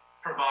used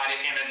provided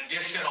an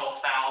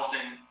additional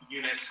 1,000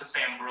 units to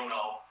San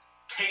Bruno,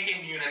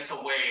 taking units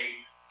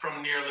away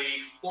from nearly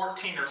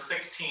 14 or 16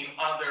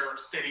 other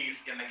cities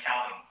in the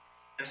county.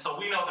 And so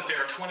we know that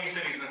there are 20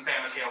 cities in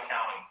San Mateo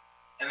County.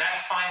 And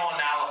that final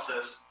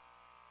analysis,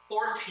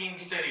 14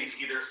 cities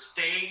either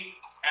stayed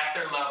at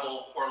their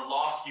level or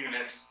lost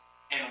units,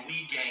 and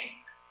we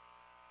gained.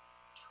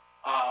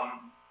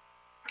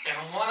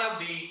 And one of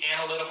the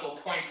analytical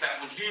points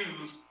that was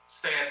used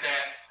said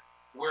that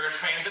we're a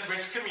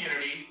transit-rich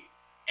community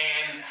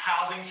and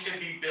housing should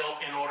be built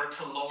in order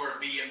to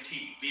lower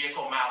VMT,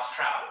 vehicle miles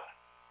traveled.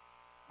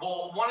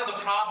 Well, one of the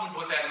problems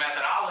with that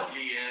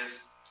methodology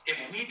is if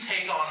we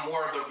take on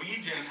more of the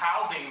region's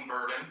housing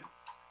burden,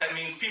 that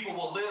means people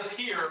will live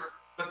here,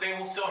 but they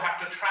will still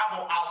have to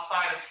travel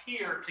outside of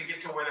here to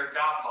get to where their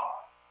jobs are.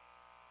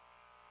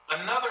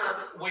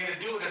 Another way to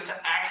do it is to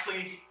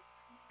actually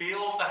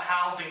build the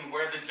housing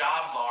where the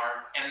jobs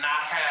are and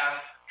not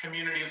have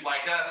communities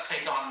like us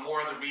take on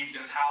more of the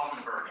region's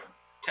housing burden,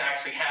 to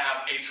actually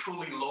have a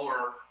truly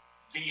lower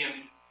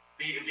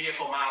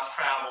vehicle miles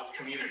traveled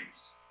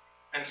communities.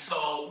 And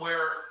so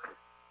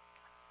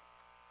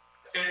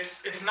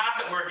it's not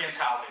that we're against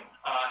housing.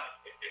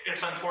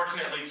 It's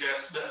unfortunately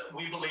just that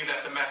we believe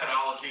that the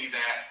methodology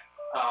that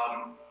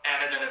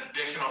added an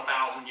additional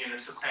 1,000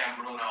 units to San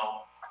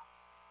Bruno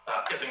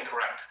is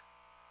incorrect.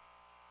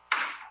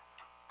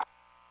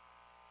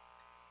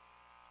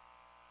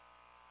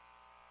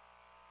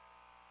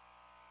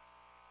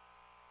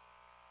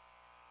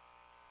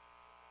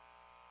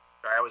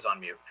 Sorry, I was on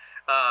mute.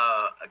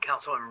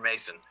 Councilmember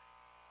Mason.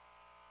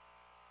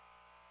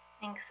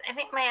 Thanks. I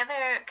think my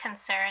other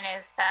concern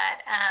is that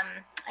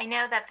I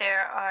know that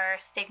there are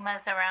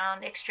stigmas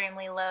around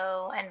extremely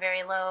low and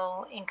very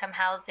low income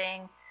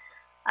housing,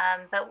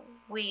 but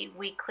we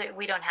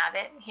don't have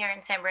it here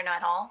in San Bruno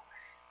at all,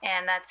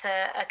 and that's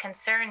a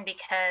concern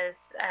because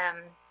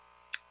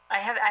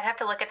I'd have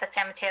to look at the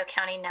San Mateo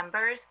County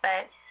numbers,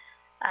 but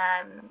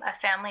a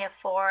family of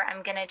four,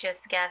 I'm gonna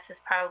just guess, is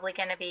probably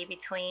gonna be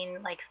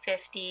between like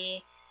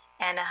 $50,000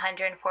 and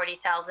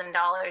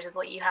 $140,000 is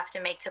what you have to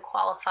make to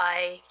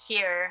qualify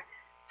here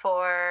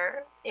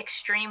for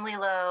extremely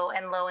low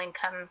and low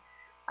income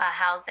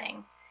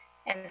housing.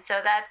 And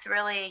so that's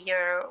really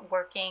your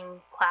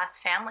working class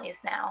families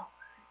now.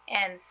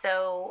 And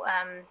so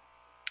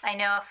I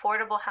know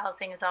affordable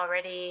housing is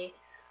already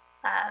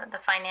the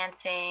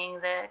financing,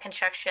 the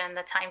construction,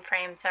 the time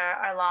frames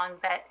are long,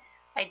 but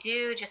I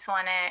do just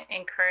want to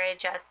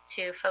encourage us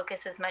to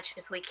focus as much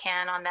as we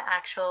can on the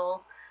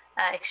actual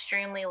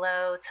extremely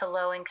low to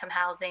low income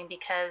housing,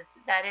 because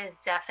that is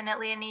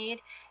definitely a need,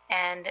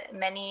 and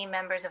many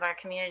members of our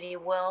community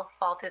will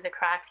fall through the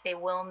cracks. They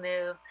will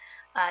move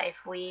if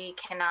we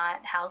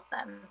cannot house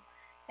them.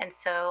 And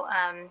so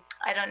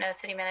I don't know,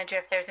 City Manager,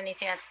 if there's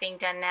anything that's being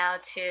done now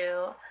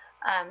to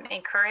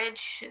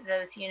encourage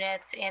those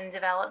units in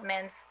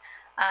developments.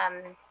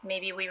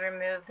 Maybe we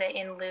remove the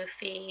in lieu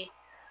fee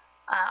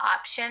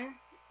option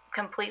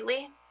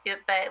completely,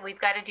 but we've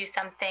got to do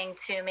something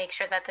to make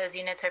sure that those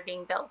units are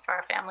being built for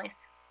our families.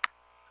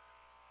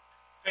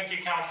 Thank you,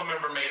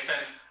 Councilmember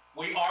Mason.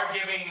 We are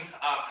giving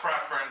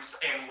preference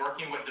and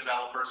working with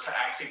developers to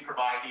actually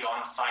provide the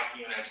on-site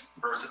units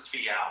versus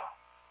fee out.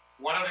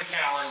 One of the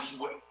challenges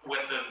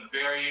with the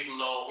very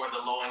low or the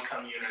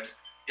low-income units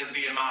is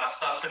the amount of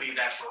subsidy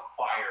that's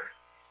required.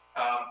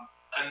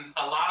 And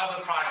a lot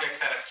of the projects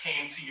that have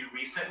came to you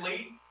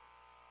recently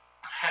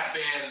have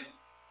been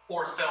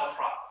for sale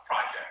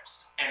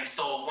projects. And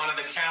so one of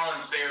the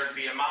challenges there is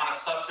the amount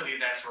of subsidy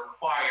that's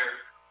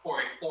required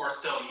for a for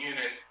sale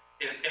unit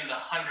is in the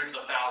hundreds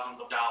of thousands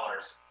of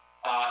dollars.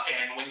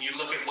 And when you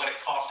look at what it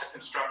costs to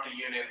construct a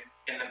unit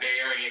in the Bay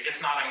Area,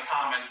 it's not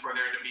uncommon for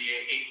there to be a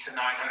 $800,000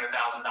 to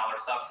 $900,000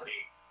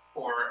 subsidy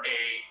for a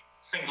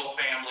single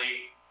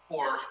family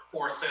for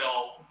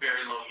sale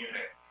very low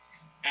unit.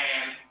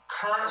 And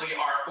currently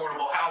our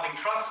Affordable Housing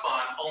Trust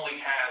Fund only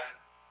has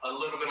a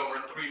little bit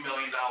over $3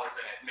 million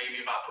in it,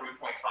 maybe about 3.5.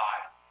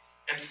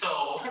 And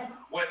so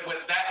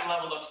with that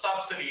level of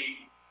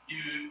subsidy,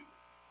 you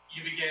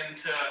begin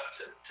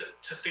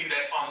to see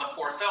that on the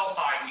for sale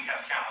side, we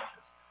have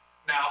challenges.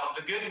 Now,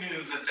 the good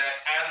news is that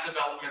as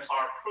developments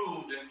are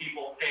approved and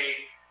people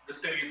pay the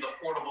city's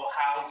affordable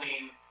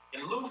housing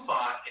in lieu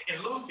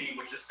fee,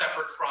 which is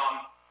separate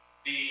from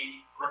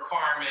the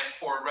requirement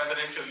for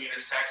residential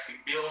units to actually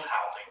build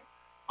housing.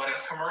 But as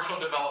commercial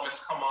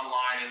developments come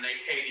online and they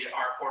pay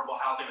our affordable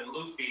housing in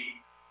lieu fee,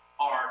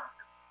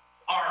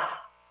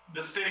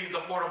 the city's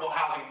affordable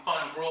housing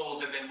fund grows,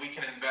 and then we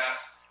can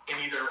invest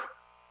in either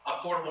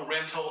affordable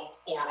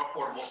rental or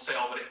affordable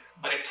sale.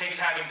 But it takes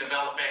having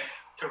development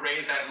to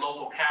raise that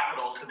local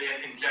capital to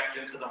then inject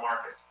into the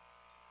market.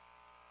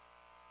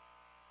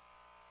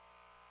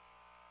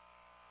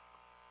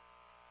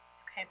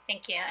 Okay,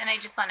 thank you. And I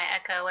just want to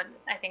echo what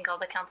I think all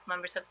the council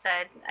members have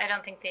said. I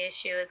don't think the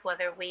issue is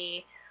whether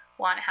we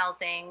want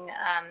housing.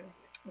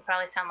 We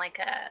probably sound like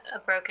a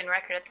broken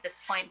record at this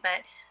point,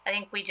 but I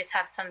think we just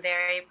have some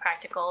very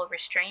practical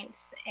restraints,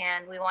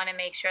 and we want to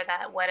make sure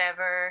that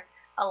whatever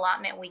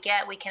allotment we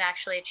get, we can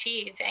actually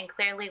achieve. And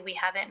clearly we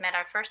haven't met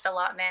our first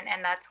allotment,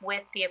 and that's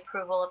with the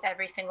approval of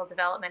every single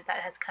development that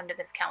has come to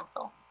this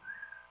council.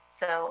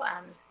 So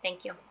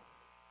thank you.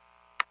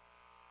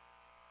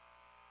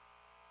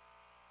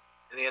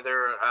 Any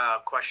other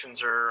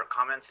questions or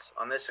comments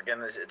on this?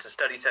 Again, it's a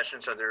study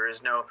session, so there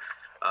is no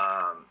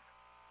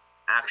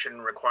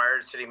action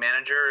required. City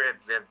Manager,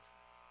 have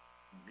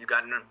you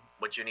gotten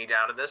what you need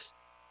out of this?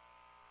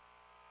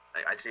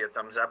 I see a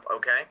thumbs up.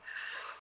 Okay.